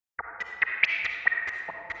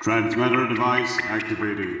Transmitter device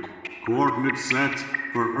activated. Coordinates set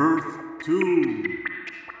for Earth 2.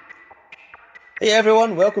 Hey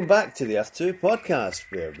everyone, welcome back to the Earth 2 podcast,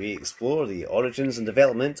 where we explore the origins and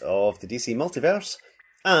development of the DC multiverse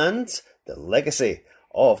and the legacy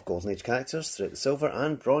of Golden Age characters throughout the Silver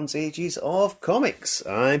and Bronze Ages of comics.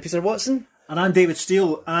 I'm Peter Watson. And I'm David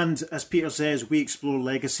Steele, and as Peter says, we explore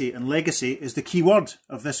legacy, and legacy is the key word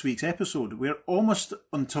of this week's episode. We're almost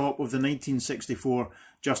on top of the 1964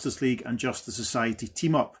 Justice League and Justice Society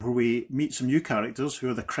team-up, where we meet some new characters who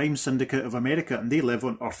are the Crime Syndicate of America, and they live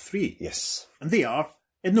on Earth 3. Yes. And they are,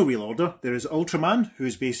 in no real order, there is Ultraman, who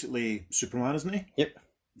is basically Superman, isn't he? Yep.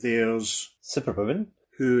 There's Superwoman,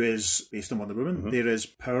 who is based on Wonder Woman. Mm-hmm. There is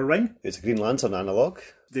Power Ring. who's a Green Lantern analogue.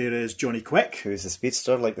 There is Johnny Quick. Who's the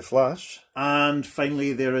speedster like the Flash. And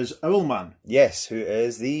finally there is Owlman. Yes, who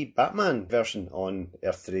is the Batman version on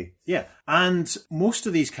Earth 3. Yeah, and most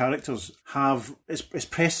of these characters have, is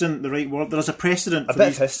precedent the right word? There is a precedent A for bit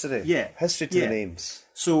these. of history. Yeah. History to the names.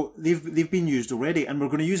 So they've been used already, and we're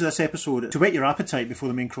going to use this episode to whet your appetite before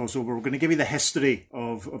the main crossover. We're going to give you the history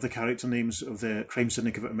of the character names of the Crime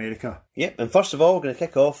Syndicate of America. Yep, and first of all, we're going to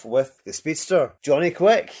kick off with the speedster, Johnny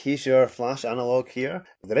Quick. He's your Flash analogue here.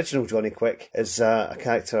 The original Johnny Quick is a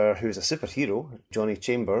character who's a superhero. Johnny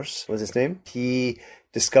Chambers was his name. He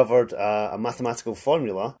discovered a mathematical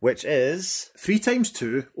formula, which is 3 times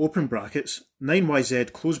 2, open brackets,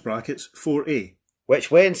 9YZ, close brackets, 4A.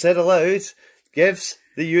 Which, when said aloud, gives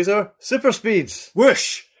the user super speed.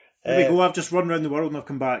 Whoosh! There we go, I've just run around the world and I've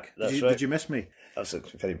come back. That's Did right. you miss me? That's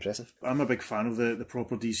very impressive. I'm a big fan of the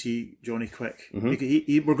proper DC Johnny Quick.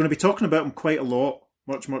 Mm-hmm. We're going to be talking about him quite a lot,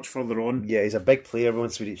 much further on. Yeah, he's a big player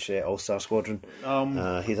once we reach All-Star Squadron.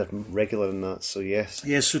 He's a regular in that, so yes.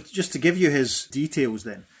 Yeah, so just to give you his details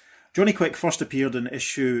then. Johnny Quick first appeared in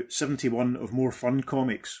issue 71 of More Fun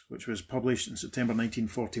Comics, which was published in September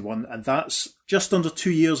 1941, and that's just under 2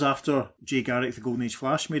 years after Jay Garrick, the Golden Age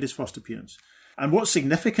Flash, made his first appearance. And what's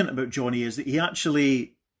significant about Johnny is that he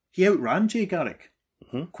outran Jay Garrick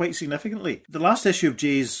quite significantly. The last issue of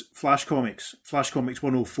Jay's Flash Comics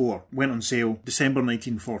 104, went on sale December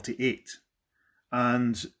 1948,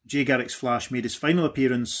 and Jay Garrick's Flash made his final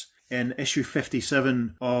appearance in issue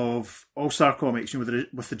 57 of All-Star Comics,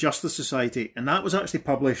 with the Justice Society, and that was actually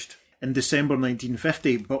published in December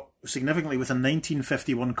 1950, but significantly with a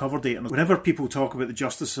 1951 cover date. And whenever people talk about the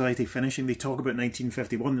Justice Society finishing, they talk about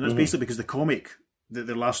 1951, and that's basically because the comic that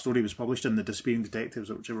their last story was published in, The Disappearing Detectives,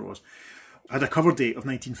 or whichever it was, had a cover date of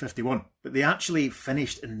 1951, but they actually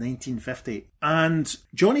finished in 1950. And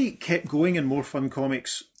Johnny kept going in More Fun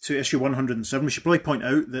Comics to issue 107. We should probably point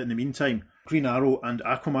out that in the meantime, Green Arrow and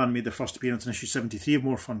Aquaman made their first appearance in issue 73 of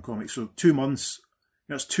More Fun Comics. So 2 months,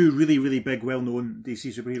 that's 2 really, really big, well-known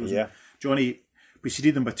DC superheroes. Yeah. Johnny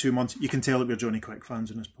preceded them by 2 months. You can tell that we're Johnny Quick fans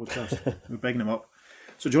in this podcast. We're bigging him up.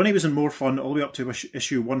 So Johnny was in More Fun all the way up to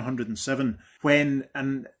issue 107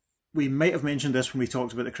 and we might have mentioned this when we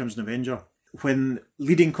talked about the Crimson Avenger, when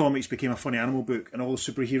Leading Comics became a funny animal book and all the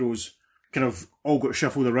superheroes kind of all got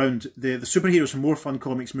shuffled around, the superheroes from More Fun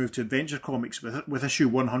Comics moved to Adventure Comics with issue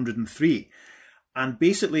 103. And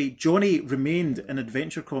basically, Johnny remained in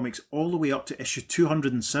Adventure Comics all the way up to issue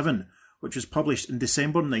 207, which was published in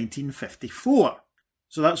December 1954.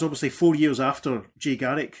 So that's obviously 4 years after Jay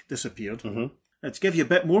Garrick disappeared. Mm-hmm. Now, to give you a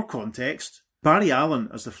bit more context, Barry Allen,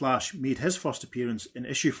 as the Flash, made his first appearance in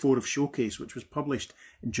issue 4 of Showcase, which was published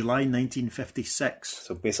in July 1956.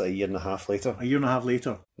 So basically a year and a half later. A year and a half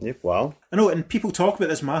later. Yep, wow. I know, and people talk about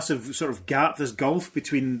this massive sort of gap, this gulf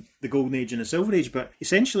between the Golden Age and the Silver Age, but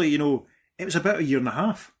essentially, it was about a year and a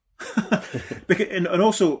half. and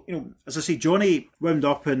also, as I say, Johnny wound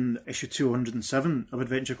up in issue 207 of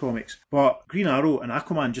Adventure Comics, but Green Arrow and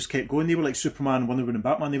Aquaman just kept going. They were like Superman, Wonder Woman and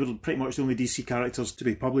Batman. They were pretty much the only DC characters to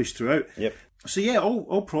be published throughout. Yep. So yeah,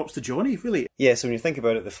 all props to Johnny, really. Yeah, so when you think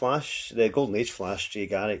about it, the Golden Age Flash, Jay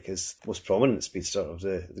Garrick, is the most prominent speedster of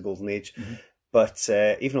the Golden Age. Mm-hmm. But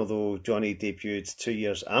even although Johnny debuted 2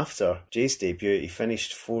 years after Jay's debut, he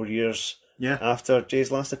finished 4 years after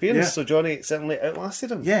Jay's last appearance. Yeah. So Johnny certainly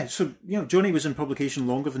outlasted him. Yeah, so Johnny was in publication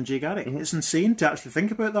longer than Jay Garrick. Mm-hmm. It's insane to actually think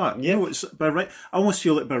about that. Yeah. It's by right. I almost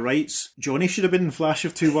feel like by rights, Johnny should have been in Flash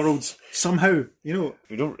of Two Worlds somehow. We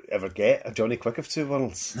don't ever get a Johnny Quick of Two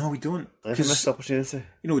Worlds. No, we don't. That's a missed opportunity.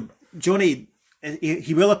 Johnny,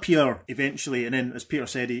 he will appear eventually, and then, as Peter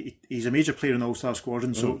said, he's a major player in the All-Star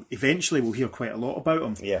Squadron, so eventually we'll hear quite a lot about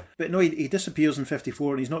him. Yeah. But no, he disappears in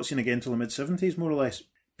 54, and he's not seen again until the mid-70s, more or less.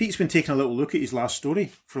 Pete's been taking a little look at his last story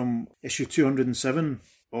from issue 207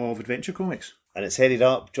 of Adventure Comics. And it's headed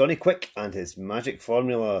up Johnny Quick and his magic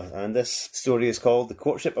formula. And this story is called The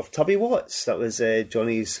Courtship of Tubby Watts. That was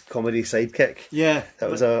Johnny's comedy sidekick. Yeah. That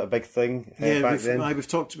was a big thing back then. We've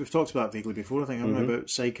talked about that vaguely before, I think, haven't we, about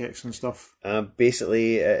sidekicks and stuff.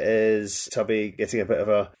 Basically, it is Tubby getting a bit of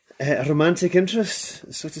a romantic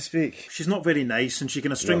interest, so to speak. She's not very nice, and she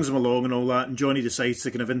kind of strings him along and all that, and Johnny decides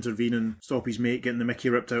to kind of intervene and stop his mate getting the mickey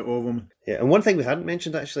ripped out of him. Yeah, and one thing we hadn't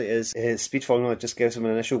mentioned actually is his speed formula just gives him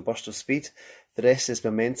an initial burst of speed. The rest is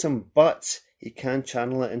momentum, but he can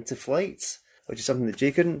channel it into flight, which is something that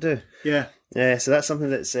Jay couldn't do. Yeah. So that's something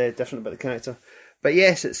that's different about the character. But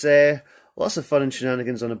yes, it's lots of fun and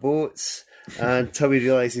shenanigans on a boat, and Tubby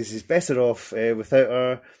realises he's better off without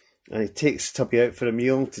her, and he takes Tubby out for a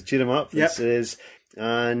meal to cheer him up. Yep.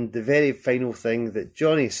 And the very final thing that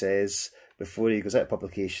Johnny says before he goes out of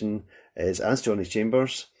publication is, as Johnny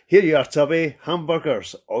Chambers, "Here you are, Tubby,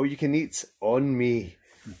 hamburgers, all you can eat on me."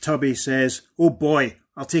 And Tubby says, "Oh boy,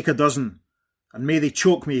 I'll take a dozen. And may they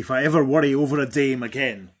choke me if I ever worry over a dame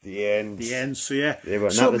again." The end. The end, so yeah.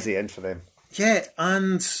 That was the end for them. Yeah,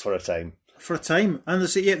 and... For a time. And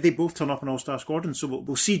they both turn up in All-Star Squadron, so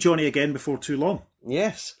we'll see Johnny again before too long.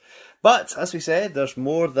 Yes. But, as we said, there's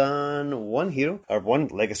more than one hero, or one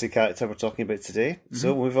legacy character we're talking about today,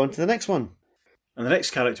 so we'll move on to the next one. And the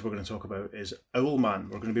next character we're going to talk about is Owlman.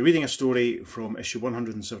 We're going to be reading a story from issue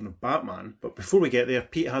 107 of Batman, but before we get there,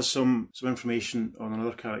 Pete has some information on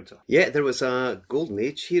another character. Yeah, there was a Golden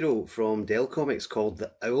Age hero from Dell Comics called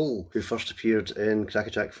the Owl, who first appeared in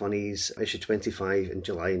Crackerjack Funnies issue 25 in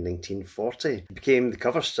July 1940. He became the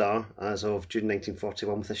cover star as of June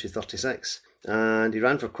 1941 with issue 36. And he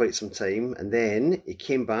ran for quite some time, and then he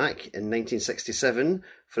came back in 1967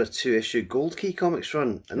 for a 2-issue Gold Key Comics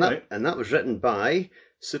run, and that was written by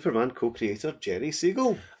Superman co-creator Jerry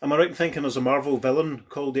Siegel. Am I right in thinking there's a Marvel villain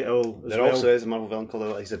called the Owl as there well? Also is a Marvel villain called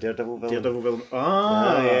the Owl. He's a Daredevil villain.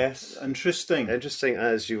 Yes. Interesting,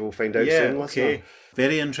 as you will find out soon. Okay.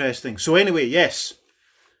 Very interesting. So anyway, yes,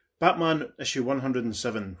 Batman issue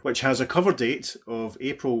 107, which has a cover date of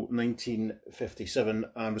April 1957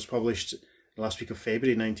 and was published last week of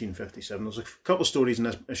February 1957. There's a couple of stories in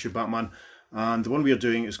this issue of Batman, and the one we are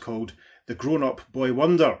doing is called The Grown-Up Boy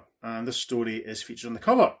Wonder, and this story is featured on the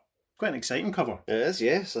cover. Quite an exciting cover. It is,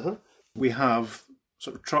 yes. We have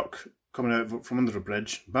sort of truck coming out from under a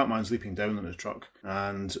bridge. Batman's leaping down in the truck,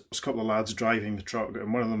 and there's a couple of lads driving the truck,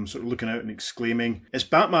 and one of them sort of looking out and exclaiming, "It's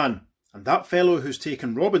Batman, and that fellow who's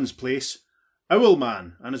taken Robin's place,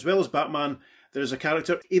 Owlman." And as well as Batman, there's a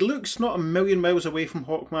character, he looks not a million miles away from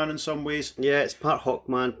Hawkman in some ways. Yeah, it's part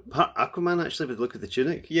Hawkman, part Aquaman actually, with the look of the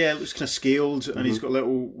tunic. Yeah, it looks kind of scaled, and he's got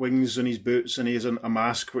little wings on his boots, and he has a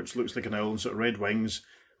mask which looks like an owl, and sort of red wings.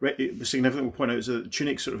 The significant we'll point out is that the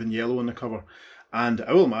tunic's sort of in yellow on the cover. And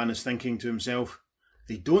Owlman is thinking to himself,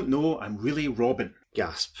 "They don't know I'm really Robin."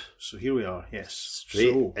 Gasp. So here we are, yes.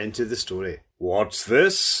 Straight into the story. What's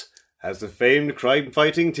this? Has the famed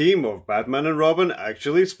crime-fighting team of Batman and Robin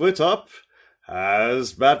actually split up?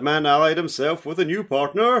 Has Batman allied himself with a new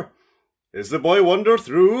partner? Is the Boy Wonder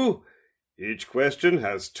through? Each question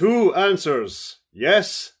has 2 answers,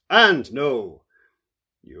 yes and no.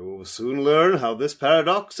 You'll soon learn how this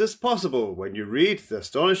paradox is possible when you read the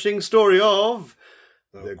astonishing story of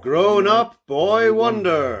The Grown-Up Boy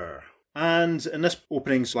Wonder. And in this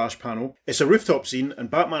opening / panel, it's a rooftop scene,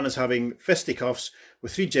 and Batman is having fisticuffs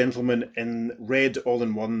with 3 gentlemen in red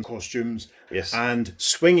all-in-one costumes. Yes. And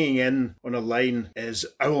swinging in on a line is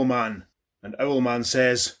Owlman. And Owlman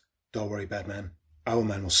says, "Don't worry, Batman.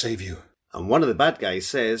 Owlman will save you." And one of the bad guys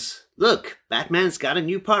says, "Look, Batman's got a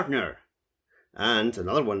new partner." And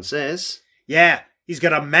another one says, "Yeah, he's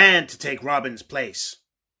got a man to take Robin's place."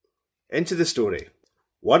 Into the story.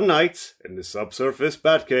 One night, in the subsurface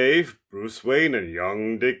Batcave, Bruce Wayne and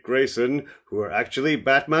young Dick Grayson, who are actually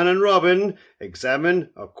Batman and Robin,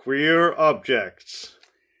 examine a queer object.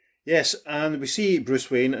 Yes, and we see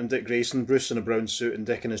Bruce Wayne and Dick Grayson, Bruce in a brown suit and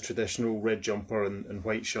Dick in his traditional red jumper and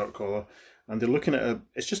white shirt collar, and they're looking at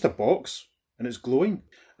it's just a box, and it's glowing.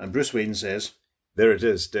 And Bruce Wayne says, "There it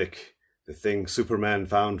is, Dick. The thing Superman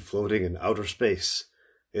found floating in outer space.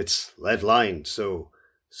 It's lead-lined, so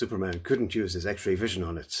Superman couldn't use his X-ray vision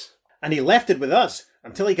on it." "And he left it with us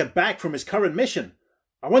until he got back from his current mission.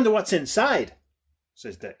 I wonder what's inside,"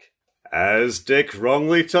 says Dick. As Dick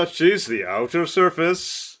wrongly touches the outer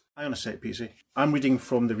surface... Hang on a sec, PC. I'm reading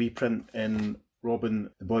from the reprint in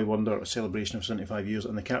Robin, the Boy Wonder, a celebration of 75 years,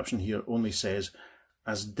 and the caption here only says,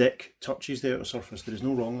 "As Dick touches the outer surface." There is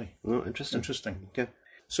no wrongly. Oh, interesting. Interesting. Okay.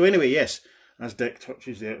 So anyway, yes, as Dick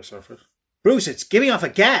touches the outer surface. "Bruce, it's giving off a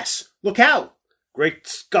gas! Look out!" "Great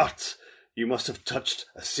Scott! You must have touched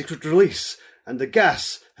a secret release, and the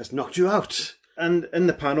gas has knocked you out." And in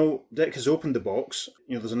the panel, Dick has opened the box.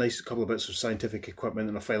 There's a nice couple of bits of scientific equipment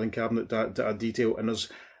and a filing cabinet to add detail, and there's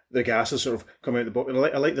the gases sort of come out of the box.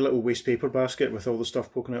 I like the little waste paper basket with all the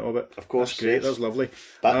stuff poking out of it. Of course, that's great. yes. That's lovely.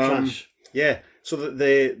 Bat trash. Yeah, so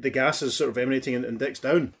the gas is sort of emanating and Dick's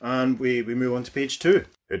down, and we move on to page 2.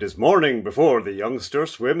 It is morning before the youngster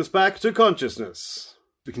swims back to consciousness.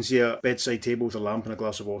 We can see a bedside table with a lamp and a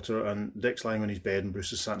glass of water, and Dick's lying on his bed and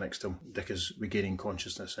Bruce is sat next to him. Dick is regaining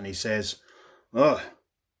consciousness, and he says, "Oh,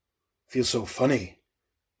 feels so funny."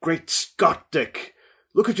 Great Scott, Dick!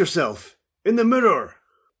 Look at yourself, in the mirror!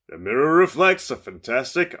 The mirror reflects a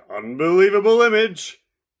fantastic, unbelievable image.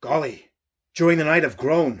 Golly, during the night I've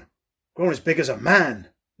grown as big as a man.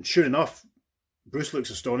 And sure enough, Bruce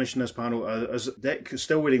looks astonished in this panel as Dick is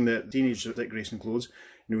still wearing the teenage Dick Grayson clothes,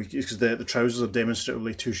 because the trousers are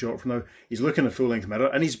demonstratively too short for now. He's looking in a full-length mirror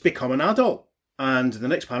and he's become an adult. And the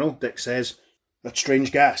next panel, Dick says, "That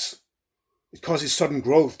strange gas, it causes sudden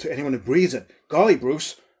growth to anyone who breathes it. Golly,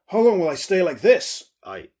 Bruce, how long will I stay like this?"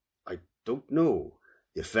 I don't know.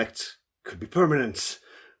 The effect could be permanent.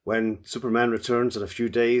 When Superman returns in a few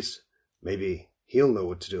days, maybe he'll know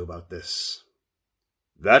what to do about this.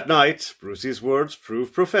 That night, Brucey's words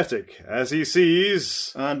prove prophetic as he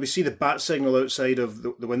sees... And we see the bat signal outside of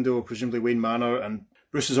the window of presumably Wayne Manor, and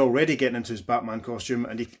Bruce is already getting into his Batman costume,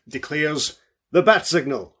 and he declares, "The bat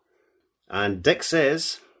signal!" And Dick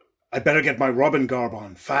says, "I'd better get my Robin garb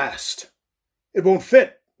on, fast. It won't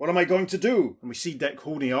fit. What am I going to do?" And we see Dick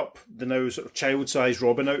holding up the now sort of child-sized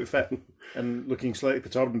Robin outfit and looking slightly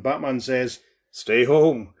perturbed, and Batman says, "Stay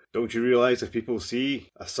home. Don't you realise if people see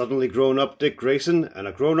a suddenly grown-up Dick Grayson and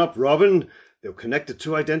a grown-up Robin, they'll connect the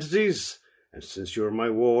two identities? And since you're my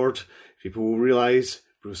ward, people will realise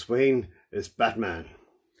Bruce Wayne is Batman."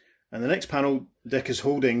 And the next panel, Dick is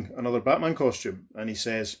holding another Batman costume, and he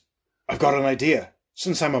says, "I've got an idea.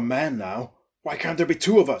 Since I'm a man now, why can't there be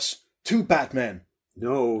two of us? Two Batmen?"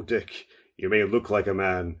 "No, Dick. You may look like a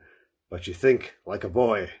man, but you think like a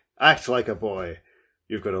boy. Act like a boy.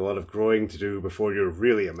 You've got a lot of growing to do before you're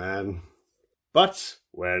really a man." But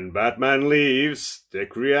when Batman leaves,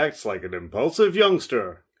 Dick reacts like an impulsive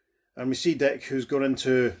youngster. And we see Dick, who's gone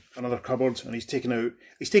into another cupboard, and he's taken out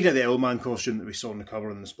the Owlman costume that we saw on the cover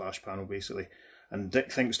in the splash panel, basically. And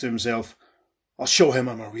Dick thinks to himself, "I'll show him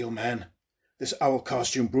I'm a real man. This owl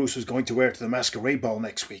costume Bruce was going to wear to the masquerade ball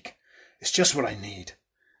next week. It's just what I need."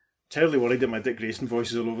 Terribly worried that my Dick Grayson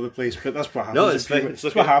voice is all over the place, but that's what happens. No, it's fine.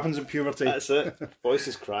 That's what happens in puberty. That's it. Voice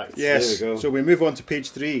is cracked. Yes. There we go. So we move on to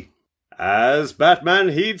page 3. As Batman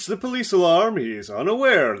heeds the police alarm, he is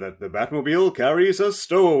unaware that the Batmobile carries a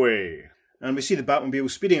stowaway. And we see the Batmobile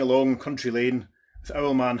speeding along country lane with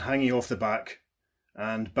Owlman hanging off the back.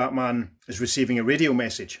 And Batman is receiving a radio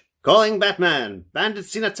message. "Calling Batman.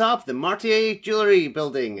 Bandits seen atop the Martier Jewelry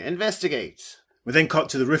Building. Investigate." We then cut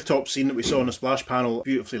to the rooftop scene that we saw in the splash panel.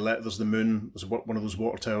 Beautifully lit. There's the moon. There's one of those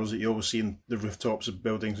water towers that you always see in the rooftops of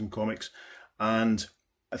buildings and comics. And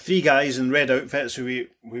 3 guys in red outfits who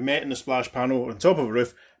we met in the splash panel on top of a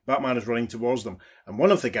roof. Batman is running towards them. And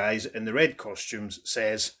one of the guys in the red costumes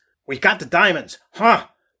says, "We got the diamonds. Huh?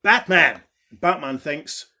 Batman!" And Batman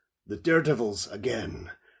thinks, The Daredevils again.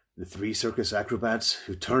 The 3 circus acrobats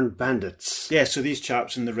who turned bandits. yeah, so these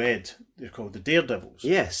chaps in the red, they're called the Daredevils.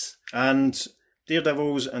 Yes. And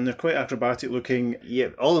Daredevils, and they're quite acrobatic looking. Yeah,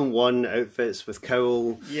 all in one outfits with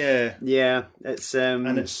cowl. Yeah. Yeah, it's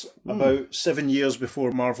And it's about 7 years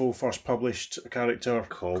before Marvel first published a character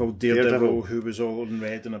called Daredevil, who was all in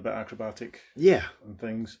red and a bit acrobatic yeah. and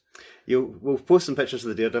things. We'll post some pictures of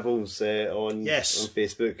the Daredevils on Yes. on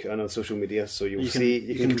Facebook and on social media, so you can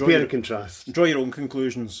can draw compare your- and contrast. Draw your own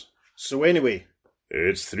conclusions. So anyway,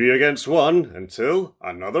 It's 3 against 1 until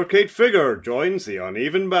another Kate figure joins the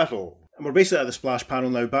uneven battle. and we're basically at the splash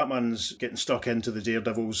panel now. Batman's getting stuck into the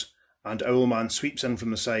Daredevils, and Owlman sweeps in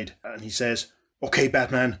from the side, and he says, "Okay,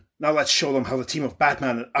 Batman, now let's show them how the team of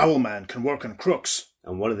Batman and Owlman can work on crooks."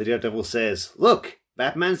 And one of the Daredevils says, "Look,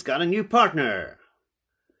 Batman's got a new partner."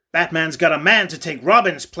 "Batman's got a man to take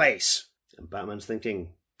Robin's place." And Batman's thinking,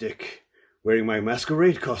 Dick, wearing my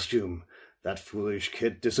masquerade costume. That foolish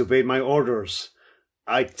kid disobeyed my orders.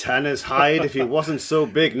 I'd tan his hide if he wasn't so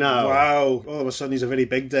big now. Wow, all of a sudden he's a very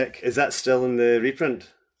big dick. is that still in the reprint?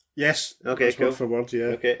 Yes. Okay, that's cool. word for word, yeah.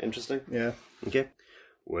 Okay, interesting. Yeah. Okay.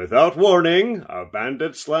 Without warning, a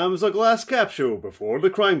bandit slams a glass capsule before the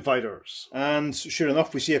crime fighters. And sure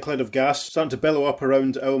enough, we see a cloud of gas starting to billow up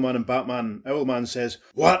around Owlman and Batman. Owlman says,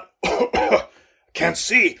 "What? Can't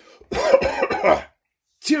see."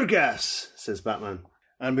 Tear gas, says Batman.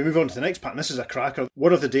 And we move on to the next pattern. This is a cracker.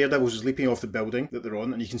 One of the daredevils is leaping off the building that they're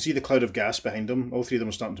on, and you can see the cloud of gas behind him. All three of them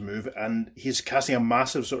are starting to move, and he's casting a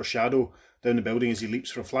massive sort of shadow down the building as he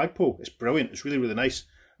leaps for a flagpole. It's brilliant. It's really, really nice.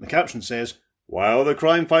 And the caption says, "While the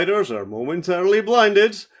crime fighters are momentarily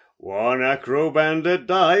blinded, one acro bandit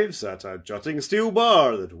dives at a jutting steel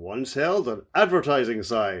bar that once held an advertising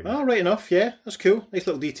sign. oh, right enough, yeah, that's cool. Nice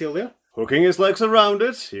little detail there. Hooking his legs around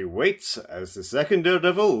it, he waits as the second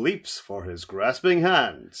daredevil leaps for his grasping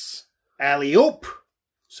hands. Alley-oop,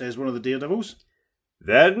 says one of the daredevils.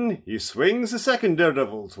 Then he swings the second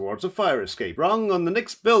daredevil towards a fire escape rung on the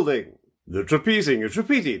next building. The trapezing is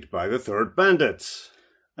repeated by the third bandit.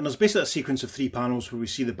 And there's basically a sequence of 3 panels where we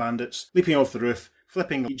see the bandits leaping off the roof,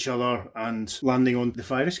 flipping each other and landing on the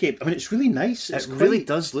fire escape. I mean, it's really nice. It really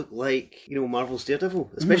does look like, Marvel's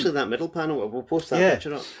Daredevil, especially that middle panel. We'll post that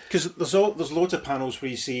picture up. Because there's loads of panels where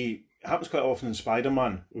you see, it happens quite often in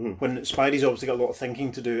Spider-Man, when Spidey's obviously got a lot of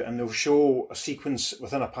thinking to do, and they'll show a sequence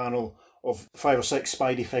within a panel of 5 or 6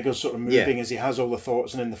 Spidey figures sort of moving as he has all the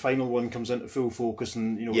thoughts, and then the final one comes into full focus,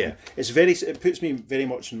 and it puts me very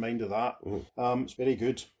much in mind of that. It's very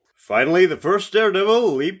good. Finally, the first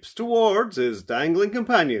daredevil leaps towards his dangling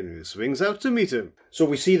companion, who swings out to meet him. So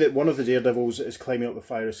we see that one of the daredevils is climbing up the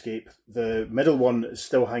fire escape. The middle one is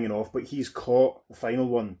still hanging off, but he's caught the final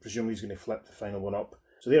one. Presumably he's going to flip the final one up.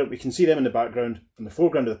 So there we can see them in the background, in the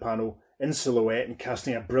foreground of the panel, in silhouette and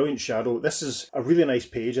casting a brilliant shadow. This is a really nice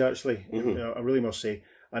page, actually. I really must say.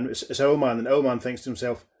 And it's Owlman, and Owlman thinks to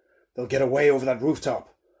himself, they'll get away over that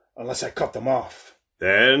rooftop unless I cut them off.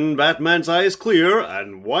 Then Batman's eyes clear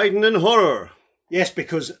and widen in horror. Yes,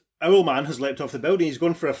 because Owlman has leapt off the building. He's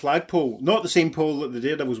going for a flagpole, not the same pole that the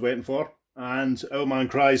Daredevil's waiting for. And Owlman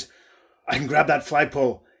cries, I can grab that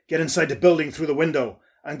flagpole, get inside the building through the window,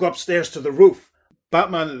 and go upstairs to the roof.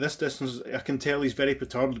 Batman at this distance, I can tell he's very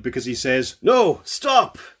perturbed because he says, No,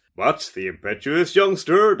 stop! But the impetuous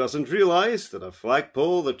youngster doesn't realise that a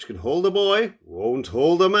flagpole that can hold a boy won't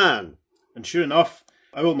hold a man. And sure enough,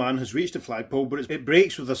 Owlman has reached the flagpole, but it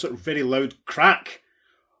breaks with a sort of very loud crack.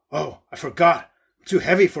 Oh, I forgot. I'm too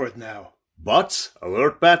heavy for it now. But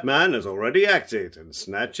alert Batman has already acted and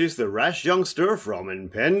snatches the rash youngster from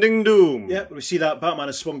impending doom. Yeah, we see that Batman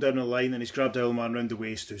has swung down the line and he's grabbed Owlman round the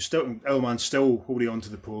waist. Owlman's still holding on to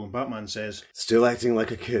the pole, and Batman says, Still acting like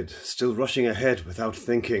a kid, still rushing ahead without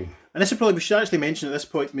thinking. And this is probably, we should actually mention at this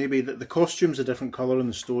point maybe that the costume's a different colour in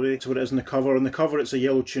the story to what it is in the cover. On the cover it's a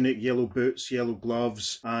yellow tunic, yellow boots, yellow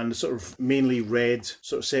gloves, and a sort of mainly red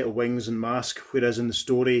sort of set of wings and mask, whereas in the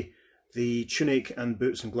story the tunic and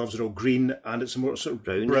boots and gloves are all green, and it's a more sort of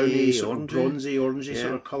browny, sort of bronzy, orangey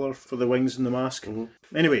sort of colour for the wings and the mask.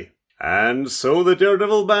 Anyway. And so the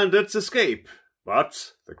Daredevil bandits escape.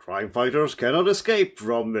 But the crime fighters cannot escape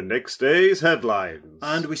from the next day's headlines.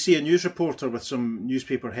 And we see a news reporter with some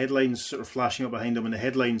newspaper headlines sort of flashing up behind him, and the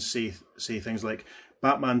headlines say things like,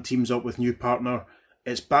 Batman teams up with new partner,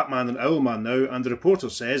 it's Batman and Owlman now, and the reporter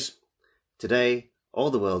says, Today,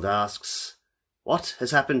 all the world asks, what has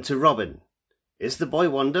happened to Robin? Is the boy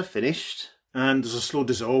wonder finished? And there's a slow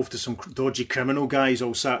dissolve to some dodgy criminal guys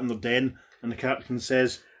all sat in their den, and the captain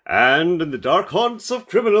says, And in the dark haunts of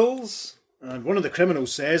criminals... And one of the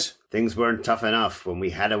criminals says, Things weren't tough enough when we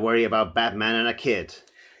had to worry about Batman and a kid.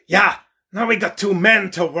 Yeah, now we got 2 men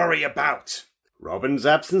to worry about. Robin's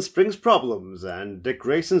absence brings problems, and Dick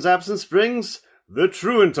Grayson's absence brings the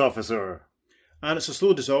truant officer. And it's a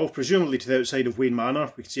slow dissolve, presumably to the outside of Wayne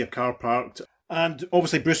Manor. We can see a car parked. And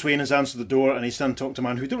obviously Bruce Wayne has answered the door, and he's standing talking to a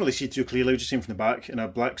man who we don't really see too clearly, just seen from the back, in a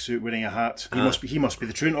black suit wearing a hat. He must be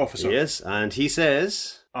the truant officer. Yes, and he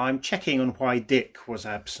says, I'm checking on why Dick was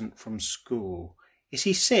absent from school. Is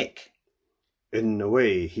he sick? In a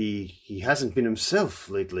way, he hasn't been himself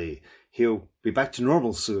lately. He'll be back to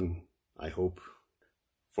normal soon, I hope.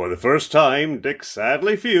 For the first time, Dick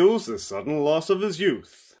sadly feels the sudden loss of his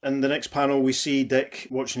youth. In the next panel, we see Dick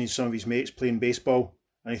watching some of his mates playing baseball,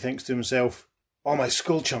 and he thinks to himself, all my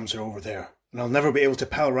school chums are over there, and I'll never be able to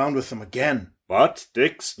pal around with them again. But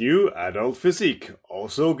Dick's new adult physique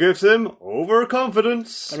also gives him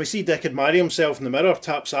overconfidence. And we see Dick admiring himself in the mirror,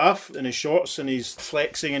 taps off in his shorts, and he's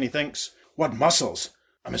flexing, and he thinks, what muscles?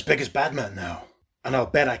 I'm as big as Batman now. And I'll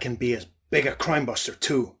bet I can be as big a crime buster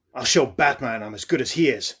too. I'll show Batman I'm as good as he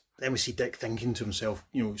is. Then we see Dick thinking to himself,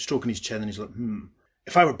 stroking his chin, and he's like,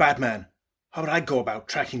 if I were Batman, how would I go about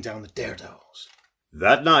tracking down the daredevils?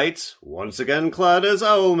 That night, once again clad as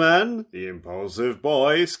Owlman, the impulsive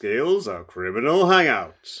boy scales a criminal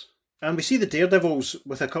hangout. And we see the daredevils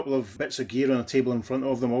with a couple of bits of gear on a table in front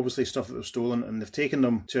of them, obviously stuff that they've stolen, and they've taken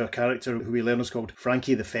them to a character who we learn is called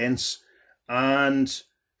Frankie the Fence. And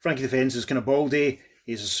Frankie the Fence is kind of baldy,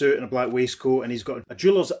 He has a suit and a black waistcoat, and he's got a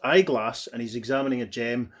jeweller's eyeglass, and he's examining a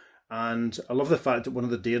gem. And I love the fact that one of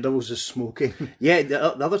the Daredevils is smoking. Yeah, the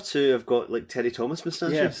other two have got like Terry Thomas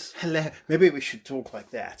moustaches. Hello. Maybe we should talk like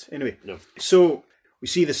that. Anyway, No. So we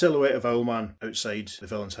see the silhouette of Owlman outside the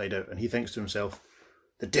villain's hideout, and he thinks to himself,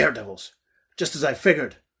 the Daredevils, just as I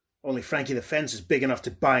figured. Only Frankie the Fence is big enough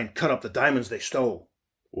to buy and cut up the diamonds they stole.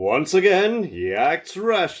 Once again, he acts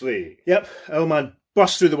rashly. Yep, Owlman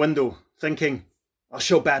busts through the window, thinking, I'll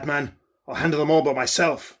show Batman. I'll handle them all by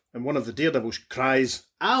myself. And one of the Daredevils cries,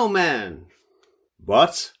 Owlman!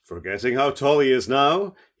 But, forgetting how tall he is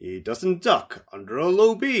now, he doesn't duck under a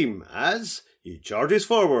low beam as he charges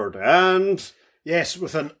forward and... Yes,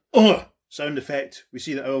 with an sound effect, we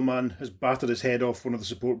see that Owlman has battered his head off one of the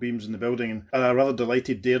support beams in the building, and a rather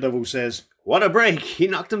delighted Daredevil says, What a break! He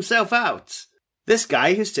knocked himself out! This guy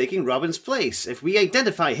is taking Robin's place. If we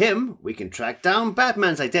identify him, we can track down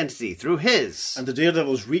Batman's identity through his. And the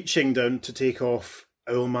Daredevil's reaching down to take off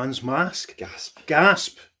Owlman's mask.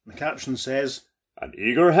 Gasp. The caption says, An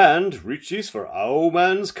eager hand reaches for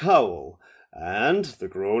Owlman's cowl, and the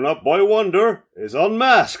grown-up boy wonder is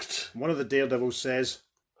unmasked. One of the Daredevils says,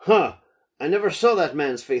 Huh, I never saw that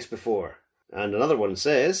man's face before. And another one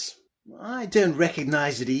says, I don't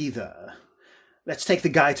recognise it either. Let's take the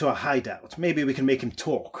guy to a hideout. Maybe we can make him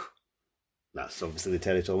talk. That's obviously the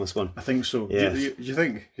Terry Thomas one. I think so. Yes. Do you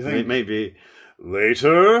think? You think? Maybe.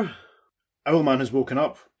 Later, Owlman has woken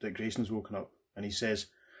up. Dick Grayson's woken up. And he says,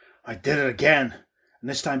 I did it again. And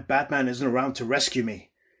this time Batman isn't around to rescue me.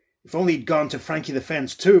 If only he'd gone to Frankie the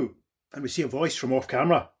Fence too. And we see a voice from off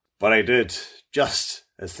camera. but I did. Just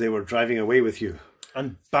as they were driving away with you.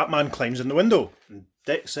 And Batman climbs in the window. And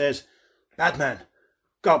Dick says, Batman,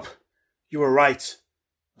 Gup, you were right.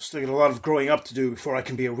 I've still got a lot of growing up to do before I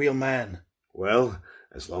can be a real man. Well,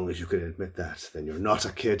 as long as you can admit that, then you're not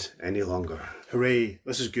a kid any longer. Hooray,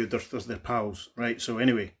 this is good, they're pals. Right, so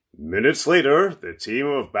anyway. Minutes later, the team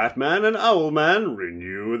of Batman and Owlman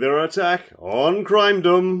renew their attack on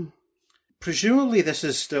Crimedom. Presumably this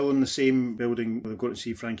is still in the same building where they're going to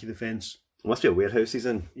see Frankie the Fence. It must be a warehouse he's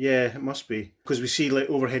in. Yeah, it must be. Because we see like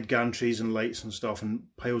overhead gantries and lights and stuff and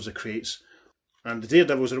piles of crates. And the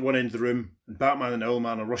Daredevils are at one end of the room, and Batman and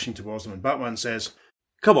Owlman are rushing towards them, and Batman says,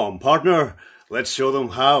 Come on, partner. Let's show them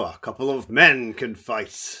how a couple of men can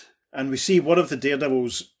fight. and we see one of the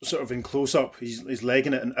Daredevils sort of in close-up, he's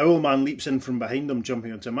legging it, and Owlman leaps in from behind him,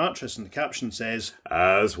 jumping onto a mattress, and the caption says,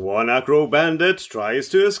 As one acro bandit tries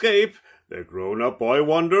to escape, the grown-up boy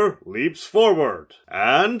wonder leaps forward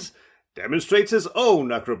and demonstrates his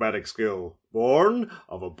own acrobatic skill, born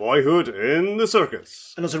of a boyhood in the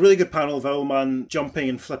circus. and there's a really good panel of Owlman jumping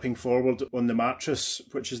and flipping forward on the mattress,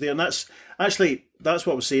 which is there, and that's what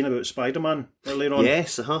I was saying about Spider-Man earlier on.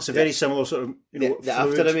 Yes, It's a very similar sort of, The fluid,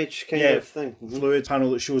 after image kind of thing. Mhm. fluid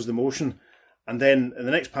panel that shows the motion. And then in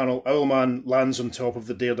the next panel, Owlman lands on top of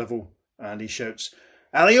the Daredevil and he shouts,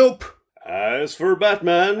 Alley-oop! As for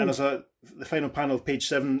Batman, And the final panel of page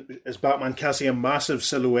 7 is Batman casting a massive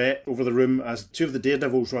silhouette over the room as two of the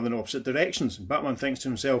Daredevils run in opposite directions. And Batman thinks to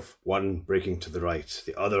himself, one breaking to the right,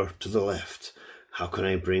 the other to the left. How can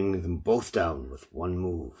I bring them both down with one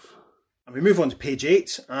move? and we move on to page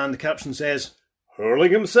 8, and the caption says,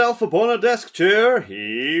 hurling himself upon a desk chair,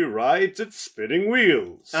 he rides its spinning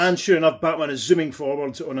wheels. and sure enough, Batman is zooming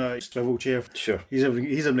forward on a swivel chair. Sure. He's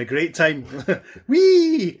having a great time.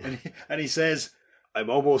 Whee! And he says, I'm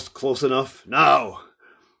almost close enough now.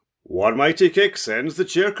 One mighty kick sends the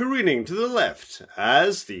chair careening to the left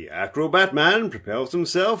as the acrobat man propels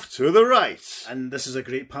himself to the right. and this is a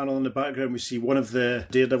great panel in the background. We see one of the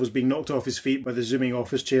Daredevils being knocked off his feet by the zooming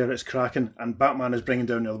office chair. It's cracking, and Batman is bringing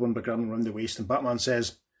down the other one by grabbing him around the waist. And Batman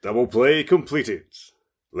says, Double play completed.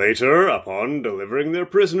 Later, upon delivering their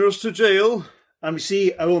prisoners to jail, and we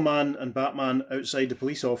see Owlman and Batman outside the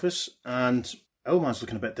police office, and Owlman's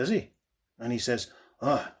looking a bit dizzy. And he says,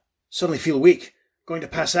 suddenly feel weak, going to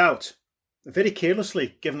pass out. Very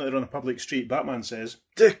carelessly, given that they're on a public street, Batman says,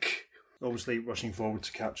 Dick. obviously rushing forward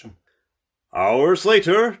to catch him. Hours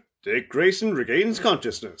later, Dick Grayson regains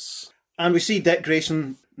consciousness. And we see Dick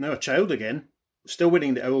Grayson, now a child again, still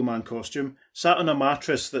wearing the Owlman costume, sat on a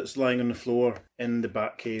mattress that's lying on the floor in the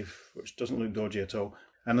Batcave, which doesn't look dodgy at all.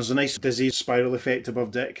 And there's a nice dizzy spiral effect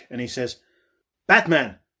above Dick, and he says,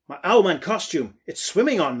 Batman, my Owlman costume, it's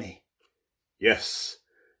swimming on me. Yes,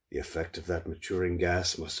 the effect of that maturing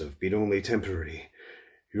gas must have been only temporary.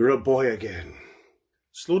 You're a boy again.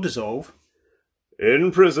 Slow dissolve.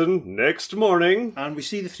 In prison next morning, And we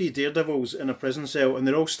see the three Daredevils in a prison cell, and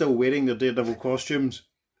they're all still wearing their Daredevil costumes,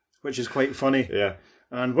 which is quite funny. yeah,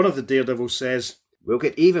 And one of the Daredevils says, We'll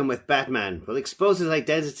get even with Batman. We'll expose his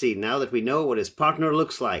identity now that we know what his partner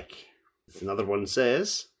looks like. Another one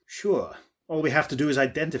says, Sure. All we have to do is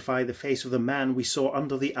identify the face of the man we saw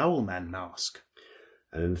under the Owlman mask.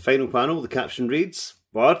 And in the final panel, the caption reads,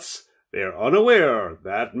 but they're unaware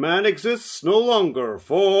that man exists no longer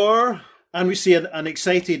for... And we see an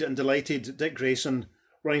excited and delighted Dick Grayson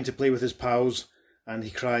running to play with his pals, and he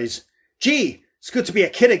cries, Gee, it's good to be a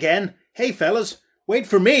kid again. Hey, fellas, wait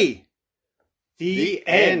for me. The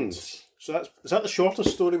end. So is that the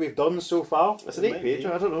shortest story we've done so far? That's an 8-page,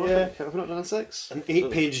 I don't know. Yeah. Have we not done a 6? An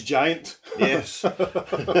 8-page giant. Yes.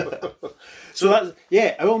 So that's,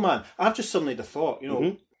 Owlman. I've just suddenly had a thought,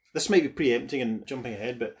 this might be preempting and jumping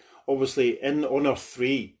ahead, but obviously on Earth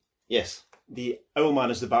 3, yes, the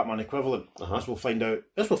Owlman is the Batman equivalent, as we'll find out.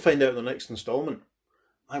 As we'll find out in the next instalment.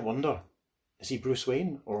 I wonder, is he Bruce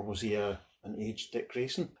Wayne or was he an aged Dick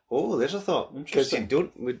Grayson? Oh, there's a thought. Because we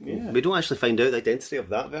don't actually find out the identity of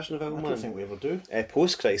that version of Owlman. I don't think we ever do.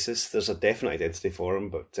 Post-crisis, there's a definite identity for him,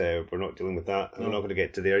 but we're not dealing with that. No. We're not going to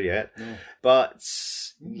get to there yet. No. But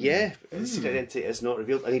his identity is not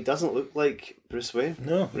revealed, and he doesn't look like Bruce Wayne.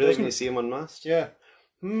 No, really, when you see him unmasked. Yeah.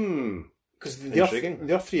 Because the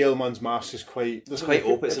Earth 3 Owlman's mask is quite... It's quite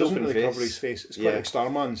open. It doesn't really cover his face. It's quite like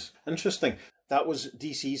Starman's. Interesting. That was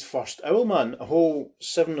DC's first Owlman, a whole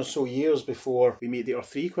 7 or so years before we meet the Earth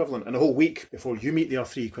 3 equivalent, and a whole week before you meet the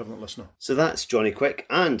Earth 3 equivalent, listener. So that's Johnny Quick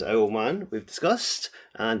and Owlman we've discussed,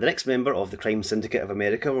 and the next member of the Crime Syndicate of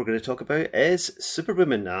America we're going to talk about is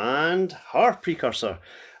Superwoman and her precursor.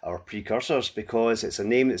 Our precursors, because it's a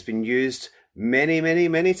name that's been used many, many,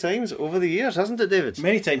 many times over the years, hasn't it, David?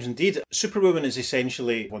 Many times indeed. Superwoman is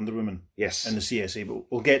essentially Wonder Woman. Yes. In the CSA, but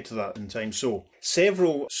we'll get to that in time. So,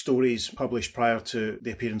 several stories published prior to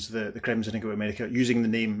the appearance of the Crime Syndicate of America using the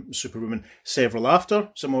name Superwoman, several after,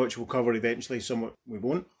 some of which we'll cover eventually, some we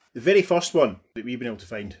won't. The very first one that we've been able to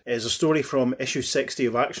find is a story from issue 60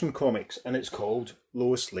 of Action Comics, and it's called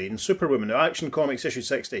Lois Lane Superwoman. Now, Action Comics issue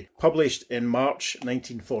 60, published in March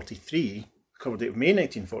 1943, cover date of May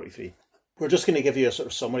 1943. We're just going to give you a sort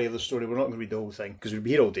of summary of the story. We're not going to read the whole thing, because we'd be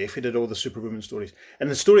here all day if we did all the Superwoman stories. And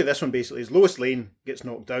the story of this one basically is Lois Lane gets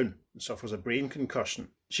knocked down and suffers a brain concussion.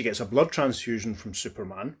 She gets a blood transfusion from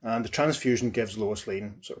Superman, and the transfusion gives Lois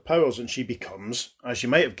Lane sort of powers, and she becomes, as you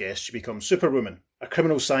might have guessed, she becomes Superwoman. A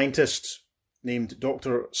criminal scientist named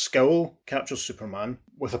Dr. Scowl captures Superman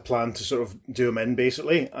with a plan to sort of do him in,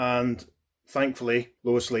 basically, and thankfully,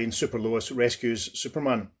 Lois Lane, Super Lois, rescues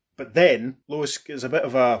Superman. But then, Lois is a bit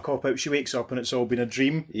of a cop-out. She wakes up and it's all been a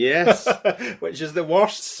dream. Yes. Which is the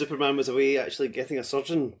worst. Superman was away actually getting a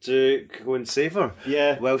surgeon to go and save her.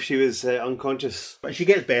 Yeah. While she was unconscious. And she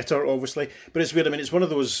gets better, obviously. But it's weird. I mean, it's one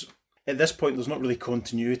of those... At this point, there's not really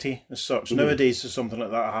continuity as such. Mm. Nowadays, if something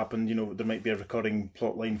like that happened, there might be a recurring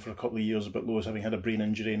plot line for a couple of years about Lois having had a brain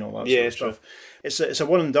injury and all that sort of stuff. It's a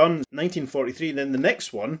one and done, 1943. Then the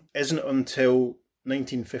next one isn't until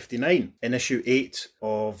 1959, in issue 8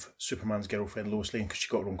 of Superman's girlfriend Lois Lane, because she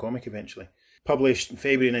got her own comic eventually. Published in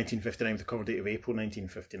February 1959 with a cover date of April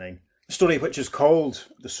 1959. A story which is called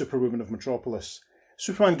The Superwoman of Metropolis.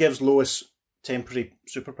 Superman gives Lois temporary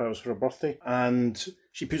superpowers for her birthday, and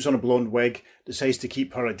she puts on a blonde wig, decides to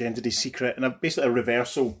keep her identity secret, and basically a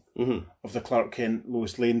reversal of the Clark Kent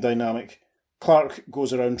Lois Lane dynamic. Clark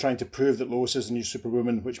goes around trying to prove that Lois is the new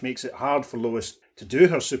Superwoman, which makes it hard for Lois to do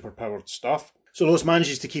her superpowered stuff. So Lois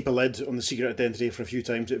manages to keep a lid on the secret identity for a few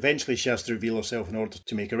times. Eventually she has to reveal herself in order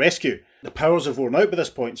to make a rescue. The powers have worn out by this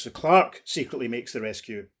point, so Clark secretly makes the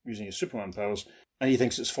rescue using his Superman powers. And he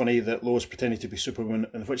thinks it's funny that Lois pretended to be Superwoman,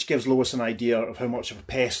 which gives Lois an idea of how much of a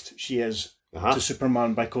pest she is to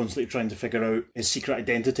Superman by constantly trying to figure out his secret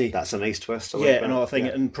identity. That's a nice twist. Another thing.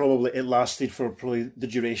 Yeah. And probably it lasted for the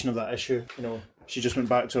duration of that issue. She just went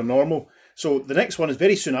back to her normal. So the next one is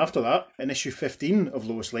very soon after that, in issue 15 of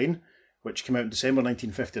Lois Lane, which came out in December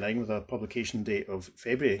 1959 with a publication date of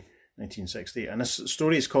February 1960. And this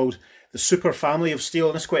story is called The Super Family of Steel.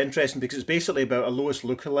 And it's quite interesting because it's basically about a Lois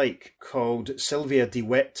lookalike called Sylvia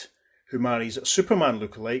DeWitt, who marries a Superman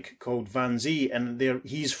lookalike called Van Zee. And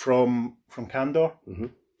he's from Kandor. Mm-hmm.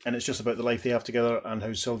 And it's just about the life they have together and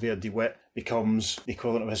how Sylvia DeWitt becomes the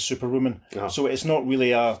equivalent of his Superwoman. Oh. So it's not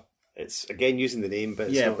really It's, again, using the name, but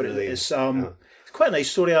it's not really... It's quite a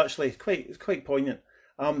nice story, actually. It's quite poignant.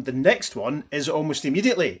 The next one is almost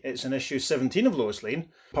immediately. It's in issue 17 of Lois Lane,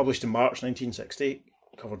 published in March 1960,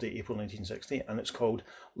 cover date April 1960, and it's called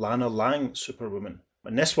Lana Lang Superwoman.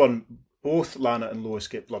 In this one, both Lana and Lois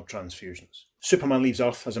get blood transfusions. Superman leaves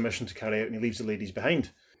Earth, has a mission to carry out, and he leaves the ladies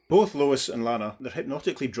behind. Both Lois and Lana, they're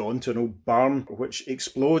hypnotically drawn to an old barn which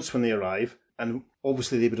explodes when they arrive, and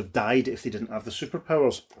obviously they would have died if they didn't have the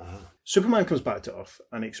superpowers. Superman comes back to Earth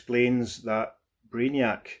and explains that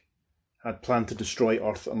Brainiac had planned to destroy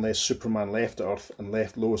Earth unless Superman left Earth and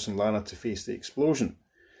left Lois and Lana to face the explosion.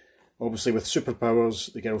 Obviously, with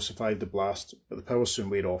superpowers, the girls survived the blast, but the powers soon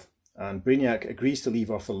wear off. And Brainiac agrees to leave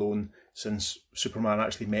Earth alone since Superman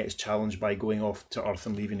actually met his challenge by going off to Earth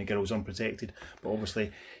and leaving the girls unprotected. But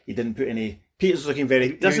obviously, he didn't put any... Peter's looking very...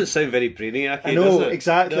 It doesn't sound very Brainiac-y, I know, does it?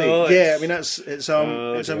 exactly. No, yeah, I mean, it's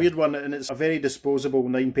a weird one, and it's a very disposable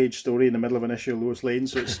 9-page story in the middle of an issue of Lois Lane,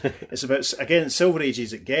 so it's about, again, Silver Age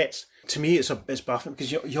as it gets. To me, it's baffling,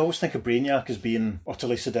 because you always think of Brainiac as being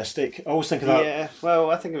utterly sadistic. I always think of that. Yeah,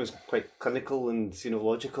 well, I think it was quite clinical and,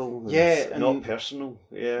 logical and, and not personal.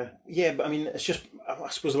 Yeah. Yeah, but I mean, it's just, I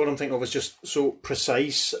suppose the word I'm thinking of is just so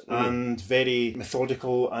precise and very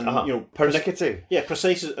methodical and, pernickety. Yeah,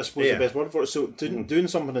 precise is, I suppose, the best word for it. So doing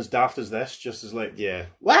something as daft as this just is like, yeah.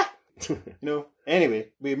 What? Anyway,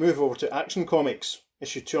 we move over to Action Comics,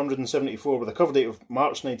 issue 274, with a cover date of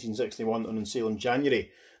March 1961 and on sale in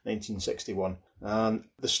January 1961. And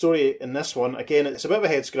the story in this one, again, it's a bit of a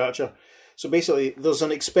head scratcher. So basically, there's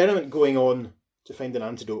an experiment going on to find an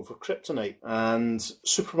antidote for kryptonite, and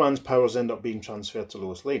Superman's powers end up being transferred to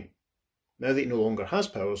Lois Lane. Now that he no longer has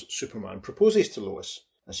powers, Superman proposes to Lois,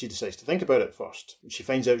 and she decides to think about it first. When she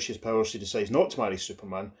finds out she has powers, she decides not to marry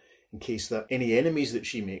Superman in case that any enemies that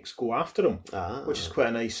she makes go after him, which is quite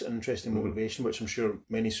a nice and interesting motivation, which I'm sure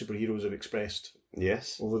many superheroes have expressed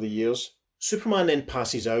over the years. Superman then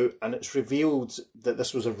passes out, and it's revealed that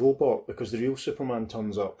this was a robot because the real Superman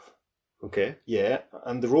turns up. Okay. Yeah,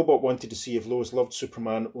 and the robot wanted to see if Lois loved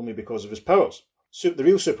Superman only because of his powers. The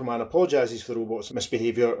real Superman apologises for the robot's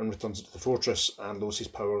misbehaviour and returns it to the fortress, and Lois's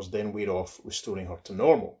powers then wear off, restoring her to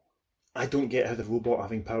normal. I don't get how the robot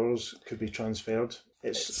having powers could be transferred.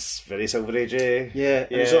 It's very Silver Age.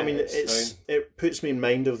 Yeah. So, I mean, it puts me in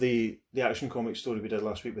mind of the Action Comics story we did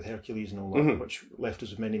last week with Hercules and all that, which left us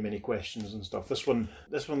with many, many questions and stuff. This one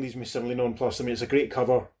leaves me similarly nonplussed. I mean, it's a great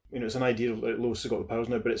cover. It's an idea that Lois has got the powers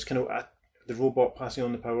now, but it's kind of the robot passing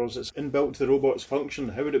on the powers. It's inbuilt to the robot's function.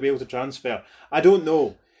 How would it be able to transfer? I don't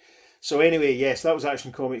know. So anyway, yes, that was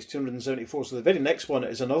Action Comics 274. So the very next one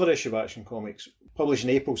is another issue of Action Comics, published in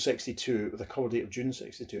April 62 with a cover date of June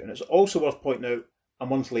 62. And it's also worth pointing out, a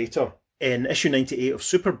month later, in issue 98 of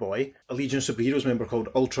Superboy, a Legion of Superheroes member called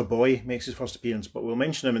Ultra Boy makes his first appearance, but we'll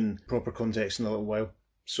mention him in proper context in a little while.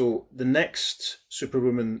 So the next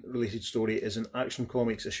Superwoman related story is in Action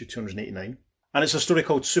Comics issue 289. And it's a story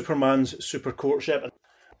called Superman's Super Courtship.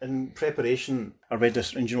 In preparation, I read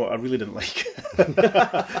this, and you know what, I really didn't like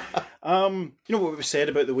you know what we've said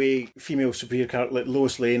about the way female superhero characters like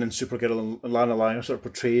Lois Lane and Supergirl and Lana Lang are sort of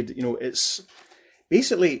portrayed? It's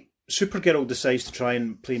basically Supergirl decides to try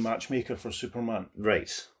and play matchmaker for Superman.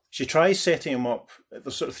 Right. She tries setting him up.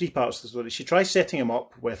 There's sort of three parts to the story. She tries setting him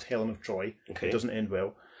up with Helen of Troy. Okay. It doesn't end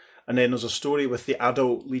well. And then there's a story with the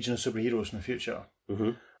adult Legion of Superheroes in the future.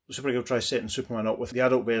 Mm-hmm. Supergirl tries setting Superman up with the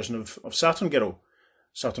adult version of Saturn Girl,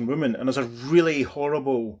 Saturn Woman. And there's a really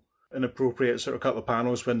horrible, inappropriate sort of couple of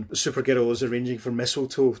panels when Supergirl is arranging for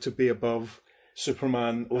mistletoe to be above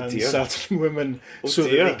Superman and Saturn Woman, so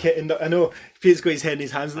that they end up. I know Pete's got his head in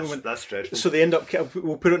his hands at the moment. That's dreadful. So they end up.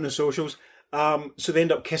 We'll put it on the socials. So they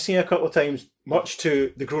end up kissing a couple of times, much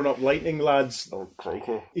to the grown-up Lightning lads. Oh,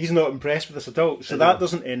 crikey. He's not impressed with this at all. So that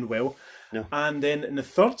doesn't end well. No. And then in the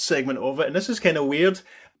third segment of it, and this is kind of weird,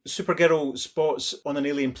 Supergirl spots on an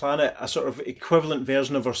alien planet a sort of equivalent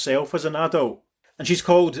version of herself as an adult, and she's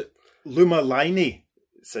called Luma Liney.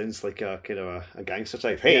 Sounds like a kind of a gangster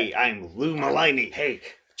type. Hey, I'm Lou Malini. Hey,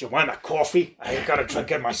 do you want a coffee? I ain't got a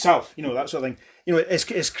drink it myself. That sort of thing.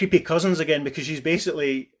 It's creepy cousins again, because she's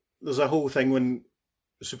basically, there's a whole thing when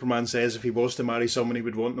Superman says if he was to marry someone, he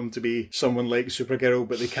would want them to be someone like Supergirl,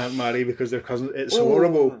 but they can't marry because they're cousins. It's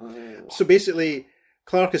horrible. So basically,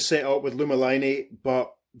 Clark is set up with Luma Liney,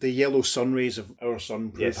 but the yellow sun rays of our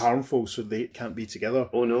sun prove harmful, so they can't be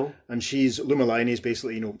together. Oh no. And Luma Liney is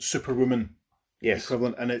basically, Superwoman. Yes.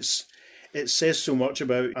 Equivalent, and it says so much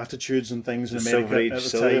about attitudes and things in America at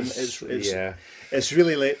the time. It's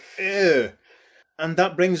really like, ew. And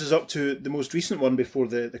that brings us up to the most recent one before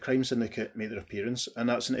the Crime Syndicate made their appearance, and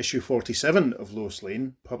that's in issue 47 of Lois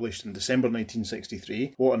Lane, published in December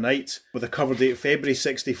 1963. What a night, with a cover date of February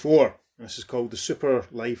 64. And this is called The Super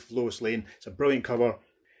Life Lois Lane. It's a brilliant cover.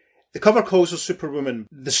 The cover calls her Superwoman.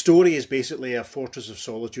 The story is basically a Fortress of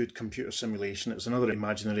Solitude computer simulation. It's another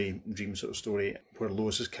imaginary dream sort of story where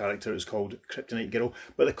Lois's character is called Kryptonite Girl,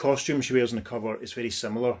 but the costume she wears on the cover is very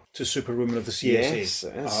similar to Superwoman of the CSA. Yes,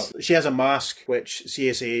 it is. She has a mask, which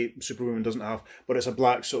CSA Superwoman doesn't have, but it's a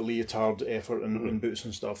black sort of leotard effort and boots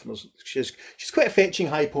and stuff. And she's quite a fetching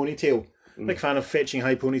high ponytail. Big fan of fetching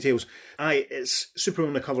high ponytails. It's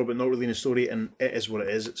Superwoman on the cover, but not really in the story, and it is what it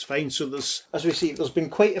is. It's fine. So as we see, there's been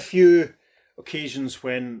quite a few occasions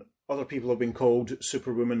when other people have been called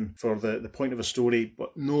Superwoman for the point of a story,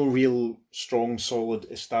 but no real strong, solid,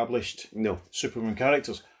 established Superwoman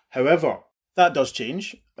characters. However, that does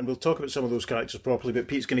change, and we'll talk about some of those characters properly, but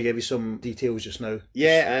Pete's going to give you some details just now.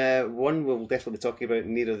 Yeah, one we'll definitely be talking about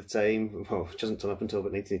nearer the time, which doesn't turn up until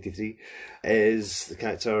about 1983, is the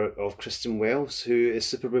character of Kristen Wells, who is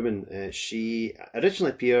Superwoman. She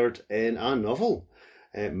originally appeared in a novel,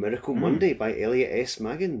 Miracle Monday by Elliot S.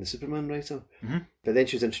 Magan, the Superman writer. But then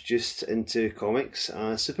she was introduced into comics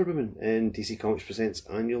as Superwoman in DC Comics Presents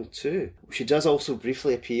Annual 2. She does also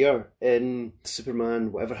briefly appear in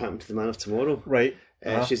Superman Whatever Happened to the Man of Tomorrow. Right.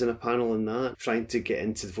 She's in a panel in that, trying to get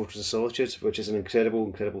into the Fortress of Solitude, which is an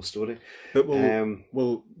incredible story. But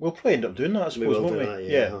we'll probably end up doing that, I suppose, won't we? That,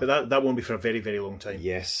 yeah, but that won't be for a very, very long time.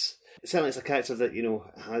 Yes. Certainly it's a character that,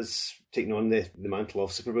 has taken on the mantle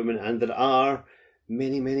of Superwoman, and there are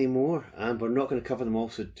many more, and we're not going to cover them all,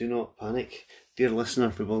 so do not panic, dear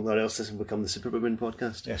listener, or else this will become the Superwoman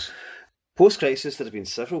podcast. Yes. Post-crisis, there have been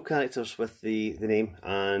several characters with the name,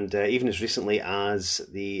 and even as recently as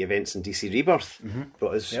the events in DC Rebirth,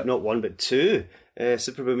 brought us not one but two.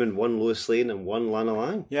 Superwoman, one Lois Lane and one Lana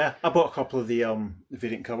Lang. Yeah, I bought a couple of the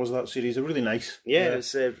variant covers of that series. They're really nice. Yeah, it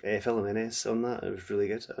was Phil Jimenez on that. It was really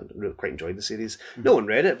good. I really quite enjoyed the series. No one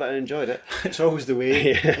read it, but I enjoyed it. It's always the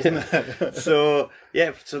way, isn't it? So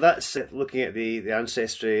that's looking at the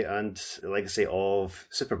ancestry and the legacy of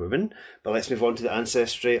Superwoman. But let's move on to the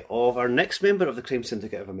ancestry of our next member of the Crime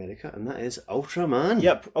Syndicate of America, and that is Ultraman.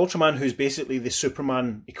 Yep, Ultraman, who's basically the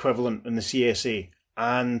Superman equivalent in the CSA.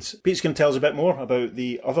 And Pete's going to tell us a bit more about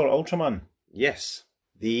the other Ultraman. Yes.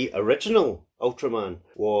 The original Ultraman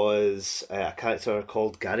was a character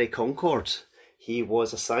called Gary Concord. He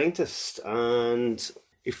was a scientist, and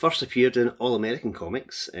he first appeared in All American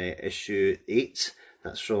Comics, issue 8.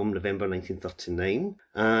 That's from November 1939.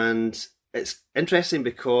 And it's interesting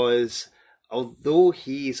because although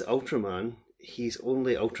he's Ultraman, he's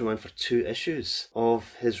only Ultraman for 2 issues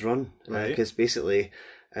of his run. Because basically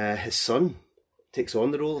his son takes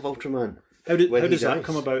on the role of Ultraman. How does that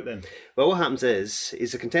come about then? Well, what happens is,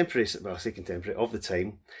 he's a contemporary, well, I say contemporary, of the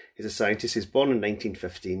time. He's a scientist. He's born in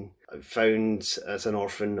 1915, found as an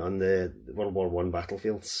orphan on the World War I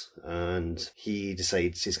battlefields, and he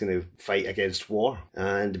decides he's going to fight against war,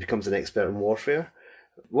 and he becomes an expert in warfare.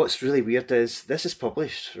 What's really weird is, this is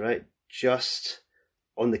published, right, just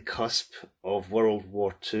on the cusp of World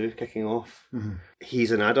War II kicking off.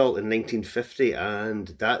 He's an adult in 1950, and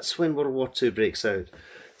that's when World War II breaks out.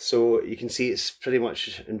 So you can see it's pretty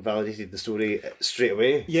much invalidated the story straight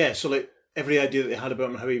away. Yeah, so like every idea that they had about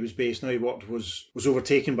him and how he was based, how he worked, was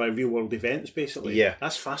overtaken by real world events, basically. Yeah.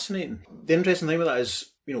 That's fascinating. The interesting thing with that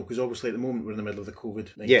is, because obviously at the moment we're in the middle of the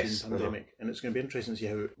COVID-19 pandemic, and it's going to be interesting to see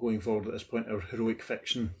how, going forward at this point, our heroic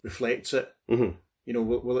fiction reflects it.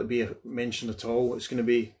 Will it be mentioned at all? It's going to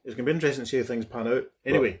be interesting to see how things pan out.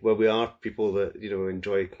 Anyway, well, we are people that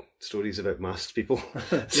enjoy stories about masked people.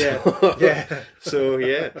 yeah. So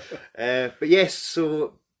yeah, but yes.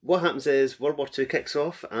 So what happens is World War II kicks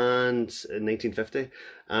off, and in 1950,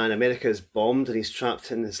 and America is bombed, and he's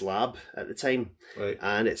trapped in his lab at the time. Right.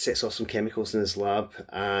 And it sets off some chemicals in his lab,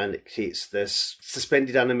 and it creates this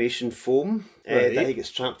suspended animation foam that he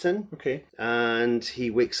gets trapped in. Okay. And he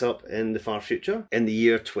wakes up in the far future, in the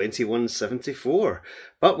year 2174.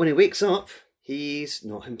 But when he wakes up, he's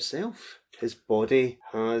not himself. His body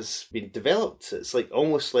has been developed. It's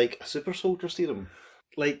almost like a super soldier serum.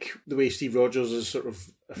 Like the way Steve Rogers is sort of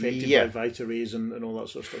affected by Vita rays and all that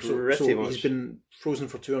sort of stuff. So he's been frozen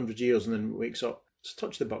for 200 years and then wakes up. It's a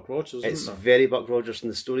touch the Buck Rogers, isn't it? It's very Buck Rogers,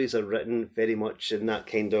 and the stories are written very much in that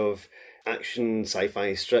kind of action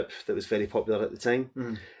sci-fi strip that was very popular at the time.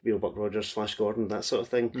 Buck Rogers, Flash Gordon, that sort of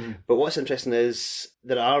thing. But what's interesting is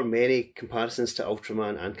there are many comparisons to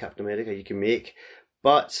Ultraman and Captain America you can make.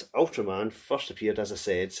 But Ultraman first appeared, as I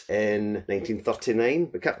said, in 1939,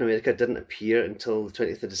 but Captain America didn't appear until the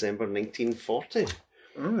 20th of December 1940.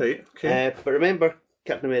 All right, okay. But remember,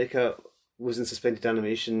 Captain America was in suspended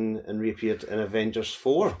animation and reappeared in Avengers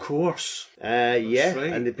 4. Of course. Right.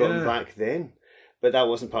 And they brought him back then. But that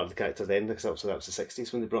wasn't part of the character then, because that was the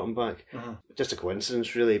 60s when they brought him back. Just a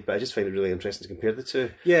coincidence, really, but I just find it really interesting to compare the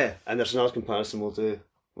two. Yeah. And there's another comparison we'll do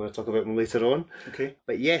when I talk about them later on. Okay.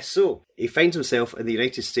 But yes, so he finds himself in the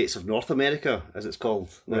United States of North America, as it's called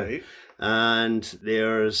now. Right. And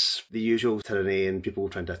there's the usual tyranny and people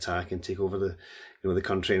trying to attack and take over the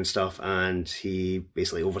country and stuff, and he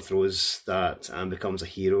basically overthrows that and becomes a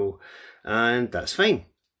hero, and that's fine.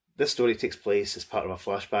 This story takes place as part of a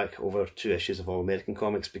flashback over 2 issues of All American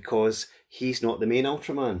Comics because he's not the main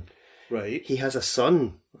Ultraman. Right. He has a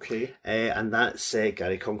son. Okay. And that's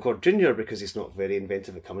Gary Concord Jr. because he's not very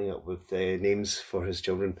inventive at coming up with names for his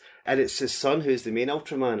children. And it's his son who's the main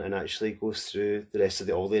Ultraman and actually goes through the rest of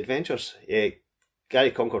all the adventures.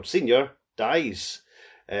 Gary Concord Sr. dies,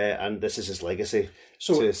 and this is his legacy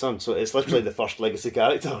to his son. So it's literally the first legacy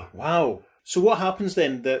character. Wow. So what happens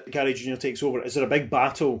then that Gary Jr. takes over? Is there a big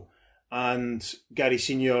battle and Gary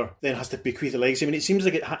Sr. then has to bequeath a legacy? I mean,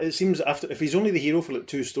 it seems after, if he's only the hero for like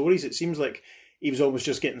 2 stories, it seems like he was almost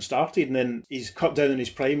just getting started and then he's cut down in his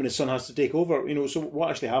prime and his son has to take over. So what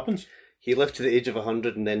actually happens? He lived to the age of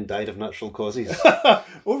 100 and then died of natural causes.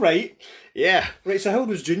 Oh, right. Yeah. Right, so how old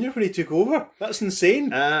was Junior when he took over? That's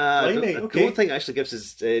insane. I don't think it actually gives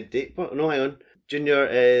his date. No, hang on. Junior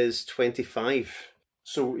is 25.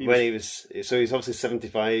 So he's obviously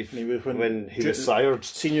 75 when he was sired.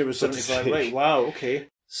 Senior was 75, right? Wow, okay.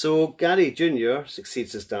 So Gary Jr.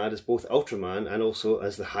 succeeds his dad as both Ultraman and also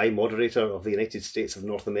as the High Moderator of the United States of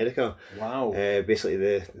North America. Wow. Basically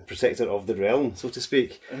the protector of the realm, so to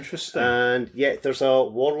speak. Interesting. And yet there's a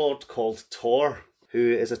warlord called Tor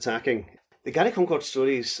who is attacking. The Gary Concord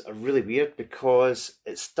stories are really weird because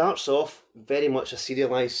it starts off very much a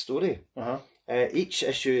serialised story. Each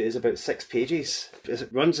issue is about 6 pages. It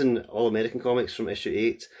runs in All American Comics from issue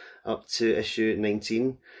 8 up to issue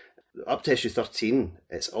 19. Up to issue 13,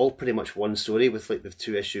 it's all pretty much one story with like the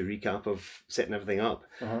 2-issue recap of setting everything up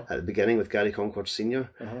at the beginning with Gary Concord Sr.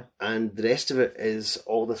 And the rest of it is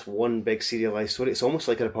all this one big serialised story. It's almost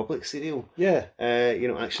like a Republic serial. Yeah.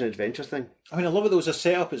 Action adventure thing. I mean, I love it though as a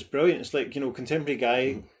setup. It's brilliant. It's like, contemporary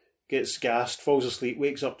guy gets gassed, falls asleep,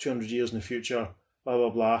 wakes up 200 years in the future, blah,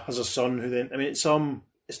 blah, blah, has a son who then... I mean,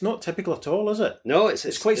 it's not typical at all, is it? No, it's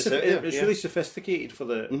really sophisticated for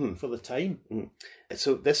the time.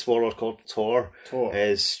 So this warlord called Tor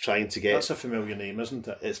is trying to get... That's a familiar name, isn't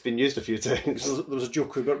it? It's been used a few times. There was a Joe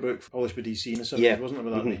Kubert book published by DC in the 70s, wasn't it,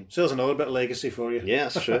 with that name? So there's another bit of legacy for you. Yeah,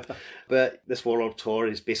 that's true. But this warlord Tor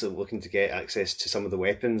is basically looking to get access to some of the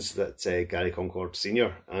weapons that Gary Concord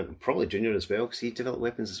Sr. and probably Junior as well, because he developed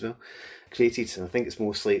weapons as well, created. And I think it's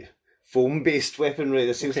mostly foam-based weaponry.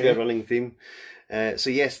 There seems to be a running theme. So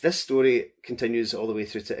yes, this story continues all the way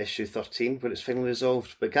through to issue 13, where it's finally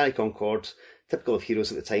resolved. But Gary Concord, typical of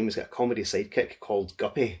heroes at the time, has got a comedy sidekick called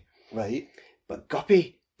Guppy. Right. But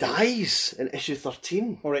Guppy dies in issue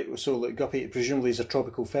 13. All right, so like Guppy presumably is a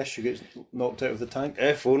tropical fish who gets knocked out of the tank.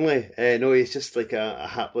 If only. No, he's just like a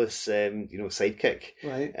hapless, sidekick.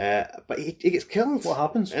 Right. But he gets killed. What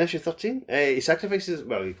happens? In issue 13. He sacrifices,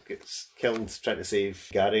 he gets killed trying to save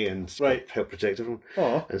Gary and help protect everyone.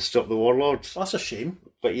 And stop the warlords. That's a shame.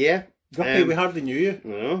 But yeah. Guppy, we hardly knew you.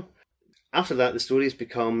 No. After that, the stories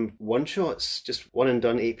become one-shots, just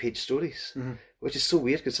one-and-done 8-page stories, which is so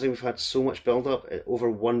weird considering we've had so much build-up over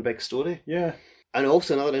one big story. Yeah. And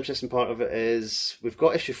also another interesting part of it is we've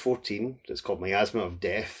got issue 14, that's called Miasma of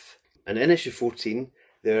Death. And in issue 14,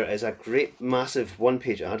 there is a great, massive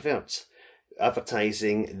one-page advert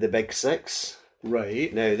advertising the Big Six.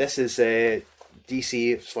 Right. Now, this is...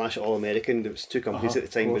 DC/All American. There was 2 companies at the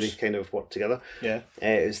time where they kind of worked together. Yeah.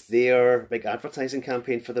 It was their big advertising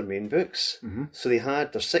campaign for their main books. So they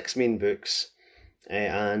had their 6 main books,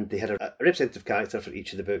 and they had a representative character for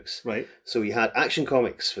each of the books. Right. So you had Action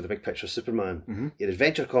Comics with a big picture of Superman. You had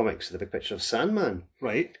Adventure Comics with a big picture of Sandman.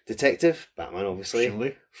 Right. Detective, Batman obviously.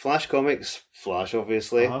 Surely. Flash Comics, Flash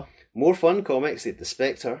obviously. More Fun Comics, they had the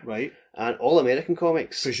Spectre. Right. And All American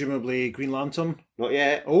Comics. Presumably Green Lantern. Not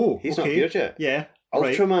yet. Oh, he's not appeared yet. Yeah.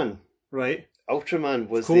 Ultraman. Right. Ultraman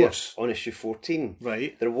was there on issue 14.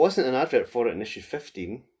 Right. There wasn't an advert for it in issue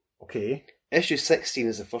 15. Okay. Issue 16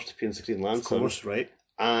 is the first appearance of Green Lantern. Of course, right.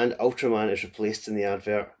 And Ultraman is replaced in the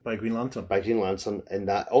advert by Green Lantern. In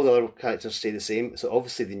that all the other characters stay the same. So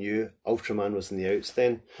obviously they knew Ultraman was in the outs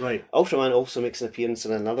then. Right. Ultraman also makes an appearance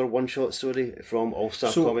in another one-shot story from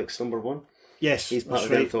All-Star Comics #1. Yes, he's part that's of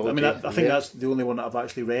the right. anthology. I mean, I think that's the only one that I've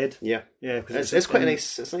actually read. Yeah, yeah, because it's quite a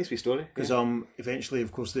nice. It's a nice wee story. Because eventually,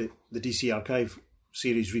 of course, the DC Archive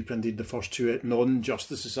series reprinted the first 2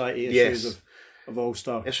 non-Justice Society issues of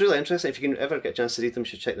All-Star. It's really interesting. If you can ever get a chance to read them, you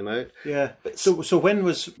should check them out. Yeah. But So when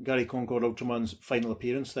was Gary Concord Ultraman's final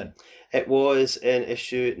appearance then? it was in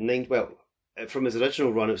issue 9. Well, from his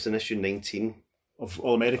original run, it was in issue 19 Of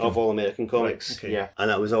All American? of All American Comics. Right, okay. Yeah, and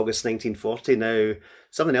that was August 1940. Now,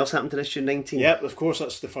 something else happened in issue 19. Yep, of course,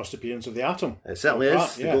 that's the first appearance of the Atom. It certainly Of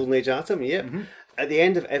is. that, The Golden Age Atom, yep. At the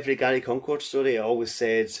end of every Gary Concord story, it always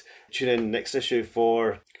said, tune in next issue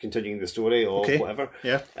for continuing the story or whatever.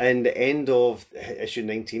 Yeah. And the end of issue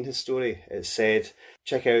 19, his story, it said,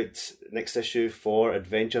 check out next issue for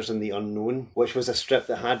Adventures in the Unknown, which was a strip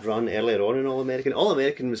that had run earlier on in All American. All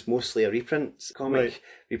American was mostly a reprint comic,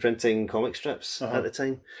 reprinting comic strips at the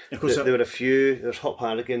time. Of course, there were a few. There's Hop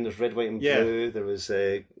Harrigan, there's Red, White and Yeah. Blue, there was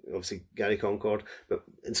obviously Gary Concord, but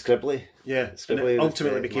in Scribbly. Yeah, Scribbly and it was,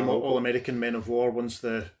 ultimately became Mal- All American Men of War once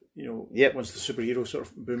the once the superhero sort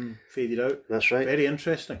of boom faded out. That's right. Very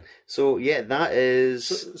interesting. So yeah, that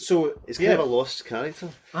is. So It's kind of a lost character.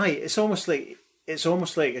 Aye, it's almost like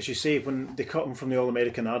as you say, when they cut him from the All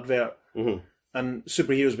American advert and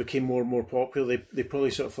superheroes became more and more popular, they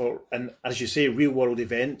probably sort of thought, and as you say, real world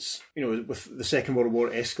events, with the Second World War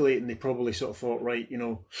escalating, they probably sort of thought, right,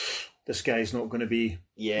 this guy's not going to be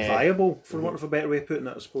viable, for want of a better way of putting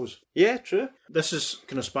it, I suppose. Yeah, true. This is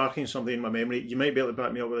kind of sparking something in my memory. You might be able to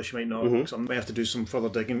back me up with this, you might not, because I might have to do some further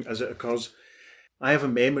digging as it occurs. I have a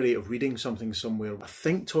memory of reading something somewhere, I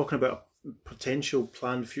think talking about a potential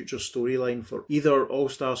planned future storyline for either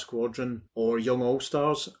All-Star Squadron or Young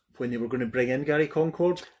All-Stars when they were going to bring in Gary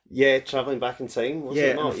Concord. Yeah, travelling back in time, wasn't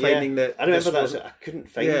it? And finding that... I remember that. I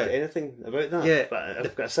couldn't find anything about that. Yeah. But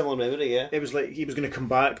I've got a similar memory, yeah. It was like he was going to come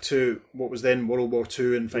back to what was then World War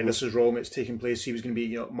II and find this is wrong, it's taking place. He was going to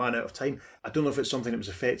be man out of time. I don't know if it's something that was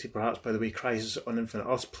affected perhaps by the way Crisis on Infinite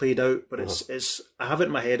Earths played out, but it's I have it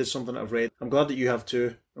in my head as something that I've read. I'm glad that you have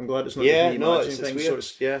too. I'm glad it's not just me imagining things. Weird.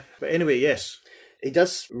 So but anyway, yes. He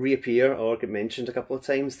does reappear or get mentioned a couple of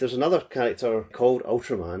times. There's another character called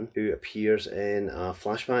Ultraman who appears in a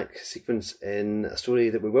flashback sequence in a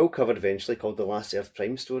story that we will cover eventually called The Last Earth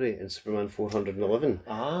Prime story in Superman 411.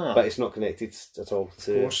 But it's not connected at all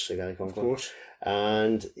to Gary Concord. Of course.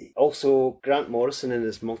 And also Grant Morrison in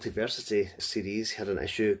his Multiversity series had an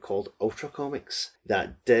issue called Ultra Comics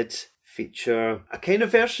that did feature a kind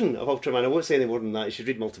of version of Ultraman. I won't say any more than that. You should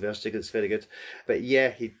read Multiversity because it's very good. But yeah,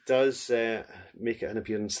 he does make an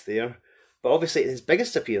appearance there. But obviously his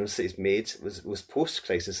biggest appearance that he's made was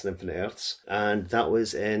post-Crisis on Infinite Earths, and that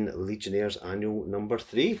was in Legionnaires Annual number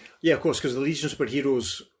 3. Yeah, of course, because the Legion of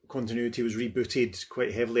Superheroes continuity was rebooted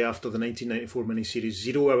quite heavily after the 1994 miniseries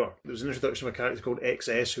 0 Hour. There was an introduction of a character called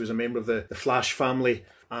XS, who was a member of the Flash family,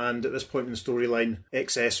 and at this point in the storyline,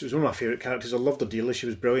 XS was one of my favourite characters. I loved her dearly. She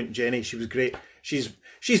was brilliant. Jenny, she was great. She's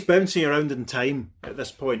bouncing around in time at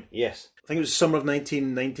this point. Yes. I think it was summer of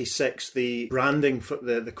 1996. The branding for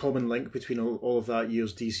the common link between all of that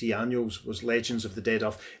year's DC annuals was Legends of the Dead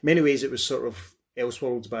Earth. In many ways, it was sort of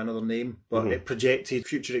Elseworlds by another name, but it projected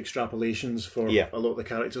future extrapolations for a lot of the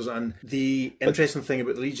characters. And the interesting thing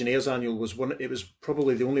about the Legionnaires Annual was it was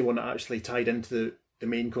probably the only one that actually tied into the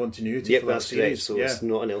main continuity for that series. Correct. So it's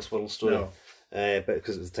not an Elseworld story. No. But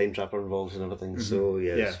because it was a time trapper involved and everything. So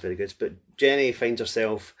it's very good. But Jenny finds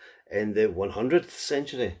herself in the 100th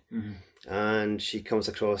century, and she comes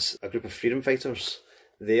across a group of freedom fighters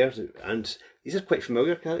there, and these are quite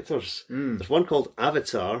familiar characters. There's one called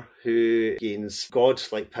Avatar, who gains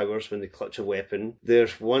god-like powers when they clutch a weapon.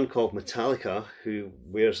 There's one called Metallica, who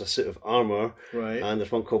wears a suit of armour. Right. And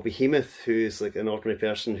there's one called Behemoth, who's like an ordinary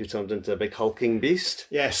person who turned into a big hulking beast.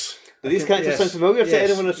 Yes. Do these characters sound familiar to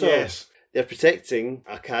anyone at all? Yes. They're protecting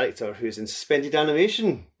a character who's in suspended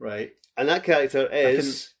animation. Right. And that character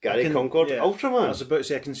is Gary Concord Ultraman. I was about to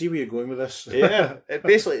say, I can see where you're going with this. Yeah.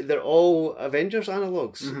 Basically, they're all Avengers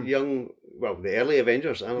analogues. The early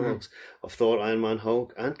Avengers analogues of Thor, Iron Man,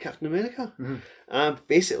 Hulk, and Captain America. And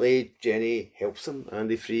basically, Jenny helps them,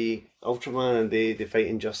 and they free Ultraman, and they fight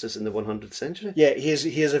injustice in the 100th century. Yeah, he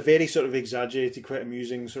has a very sort of exaggerated, quite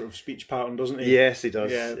amusing sort of speech pattern, doesn't he? Yes, he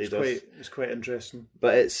does. Yeah, it's quite interesting.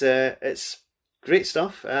 But it's great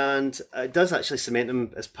stuff, and it does actually cement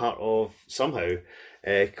him as part of somehow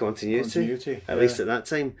continuity at least at that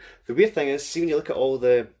time. The weird thing is, see when you look at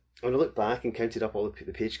when I look back and counted up all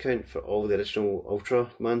the page count for all the original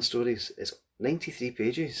Ultraman stories, it's 93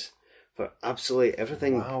 pages for absolutely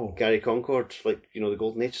everything. Wow. Gary Concord, like, the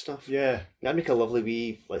Golden Age stuff. Yeah. That'd make a lovely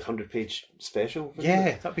wee, 100-page special.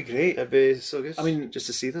 Yeah, that'd be great. It'd be so good. I mean, just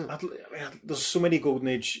to see that. There's so many Golden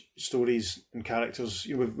Age stories and characters.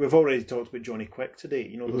 We've already talked about Johnny Quick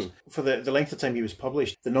today. For the length of time he was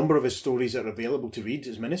published, the number of his stories that are available to read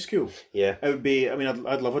is minuscule. Yeah. It would be. I mean,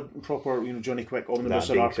 I'd love a proper, Johnny Quick omnibus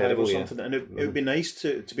or archive or something, and it would be nice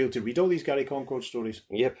to be able to read all these Gary Concord stories.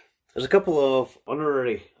 Yep. There's a couple of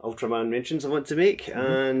honorary Ultraman mentions I want to make,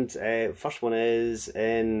 and first one is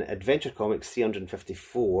in Adventure Comics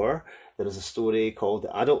 354. There is a story called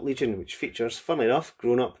The Adult Legion, which features, funnily enough,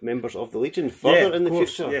 grown-up members of the Legion further in the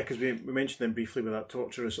future. Yeah, because we mentioned them briefly with that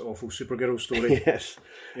torturous, awful Supergirl story. Yes.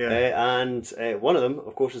 Yeah. And one of them,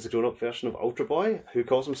 of course, is the grown-up version of Ultra Boy, who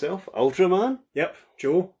calls himself Ultraman. Yep,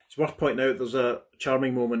 Joe. It's worth pointing out there's a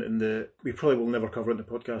charming moment in we probably will never cover it in the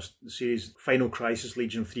podcast, the series Final Crisis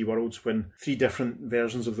Legion 3 Worlds, when 3 different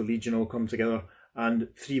versions of the Legion all come together, and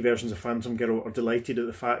 3 versions of Phantom Girl are delighted at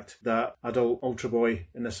the fact that adult Ultra Boy,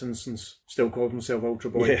 in this instance, still calls himself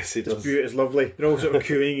Ultra Boy. Yes, he does. It's lovely. They're all sort of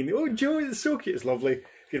cooing, and, oh, Joe, it's so cute, it's lovely.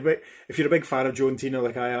 If you're a big fan of Joe and Tina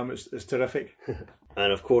like I am, it's terrific.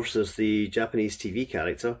 And of course there's the Japanese TV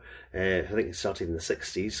character, I think it started in the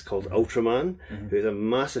 60s, called Ultraman, who has a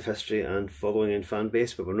massive history and following and fan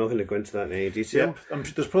base, but we're not going to go into that in any detail. Yep.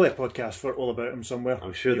 There's probably a podcast all about him somewhere.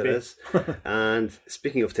 I'm sure there is. And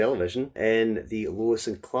speaking of television, in the Lois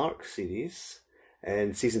and Clark series,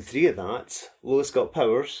 in season 3 of that, Lois got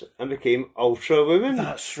powers and became Ultrawoman.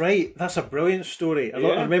 That's right. That's a brilliant story. I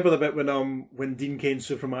remember the bit when Dean Cain's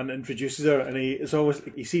Superman introduces her, and he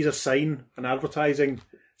sees a sign, an advertising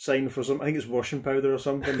sign for some, I think it's washing powder or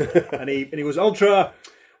something, and he goes, Ultra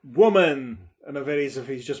Woman, and as if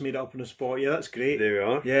he's just made it up on the spot. Yeah, that's great. There we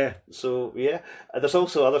are. Yeah. So there's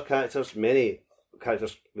also other characters, many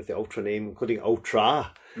characters with the Ultra name, including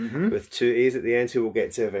Ultra, with 2 A's at the end, who we'll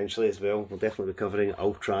get to eventually as well. We'll definitely be covering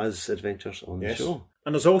Ultra's adventures on the show.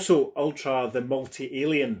 And there's also Ultra the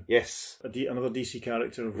Multi-Alien. Yes. Another DC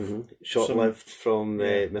character. Short-lived from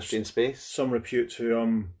Mystery in Space. Some repute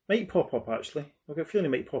who might pop up, actually. I've got a feeling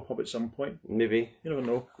he might pop up at some point. Maybe. You never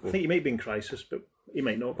know. I think he might be in Crisis, but he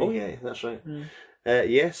might not be. Oh yeah, that's right.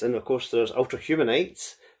 Yes, and of course there's Ultra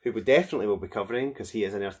Humanite, who we definitely will be covering, because he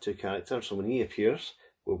is an Earth 2 character, so when he appears,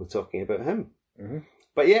 we'll be talking about him.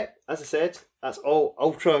 But yeah, as I said, that's all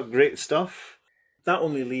ultra great stuff. That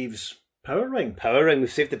only leaves Power Ring. Power Ring,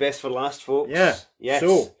 we've saved the best for last, folks. Yeah. Yes.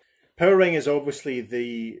 So, Power Ring is obviously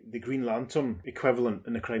the Green Lantern equivalent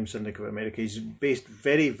in the Crime Syndicate of America. He's based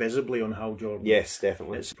very visibly on Hal Jordan. Yes,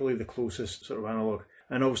 definitely. It's probably the closest sort of analogue.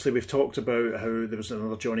 And obviously we've talked about how there was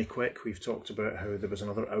another Johnny Quick, we've talked about how there was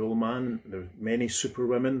another Owlman, there were many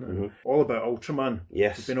Superwomen, and all about Ultraman.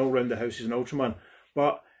 Yes. We've been all round the houses in Ultraman.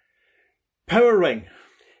 But Power Ring.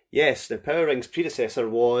 Yes, the Power Ring's predecessor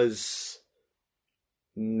was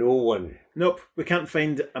no one. Nope, we can't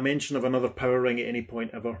find a mention of another Power Ring at any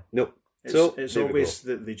point ever. Nope. It's always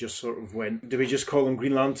that they just sort of went, do we just call him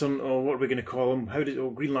Green Lantern, or what are we going to call him?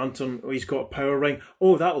 Green Lantern, he's got a power ring.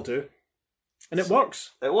 Oh, that'll do. And it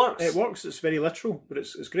works. It works. It works. It's very literal, but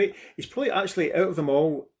it's great. He's probably actually, out of them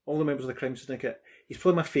all the members of the Crime Syndicate, he's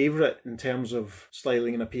probably my favourite in terms of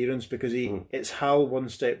styling and appearance, because it's Hal one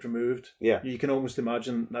step removed. Yeah. You can almost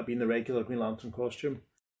imagine that being the regular Green Lantern costume.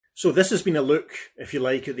 So this has been a look, if you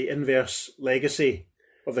like, at the inverse legacy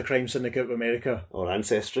of the Crime Syndicate of America. Or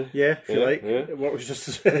ancestry. Yeah, if you like. Yeah. It works just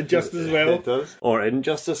as well. It does. Or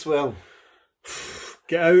injustice as well.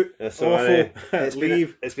 Get out. That's awful.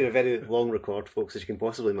 Leave. It's been a very long record, folks, as you can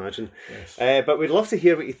possibly imagine. Yes. But we'd love to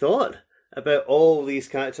hear what you thought about all these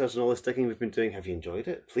characters and all the sticking we've been doing. Have you enjoyed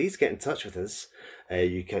it? Please get in touch with us.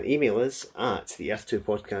 You can email us at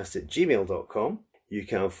theearth2podcast@gmail.com. You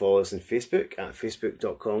can follow us on Facebook at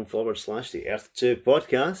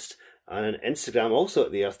facebook.com/theearth2podcast, and on Instagram also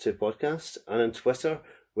at the Earth2 Podcast, and on Twitter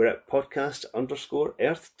we're at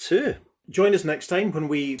podcast_Earth2. Join us next time when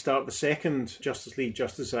we start the second Justice League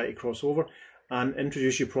Justice Society crossover and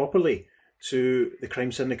introduce you properly to the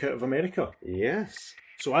Crime Syndicate of America. Yes.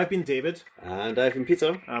 So I've been David. And I've been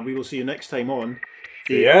Peter. And we will see you next time on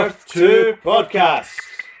the Earth2 Podcast.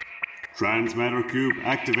 Transmatter Cube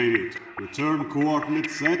activated. Return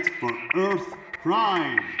coordinates set for Earth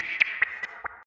Prime.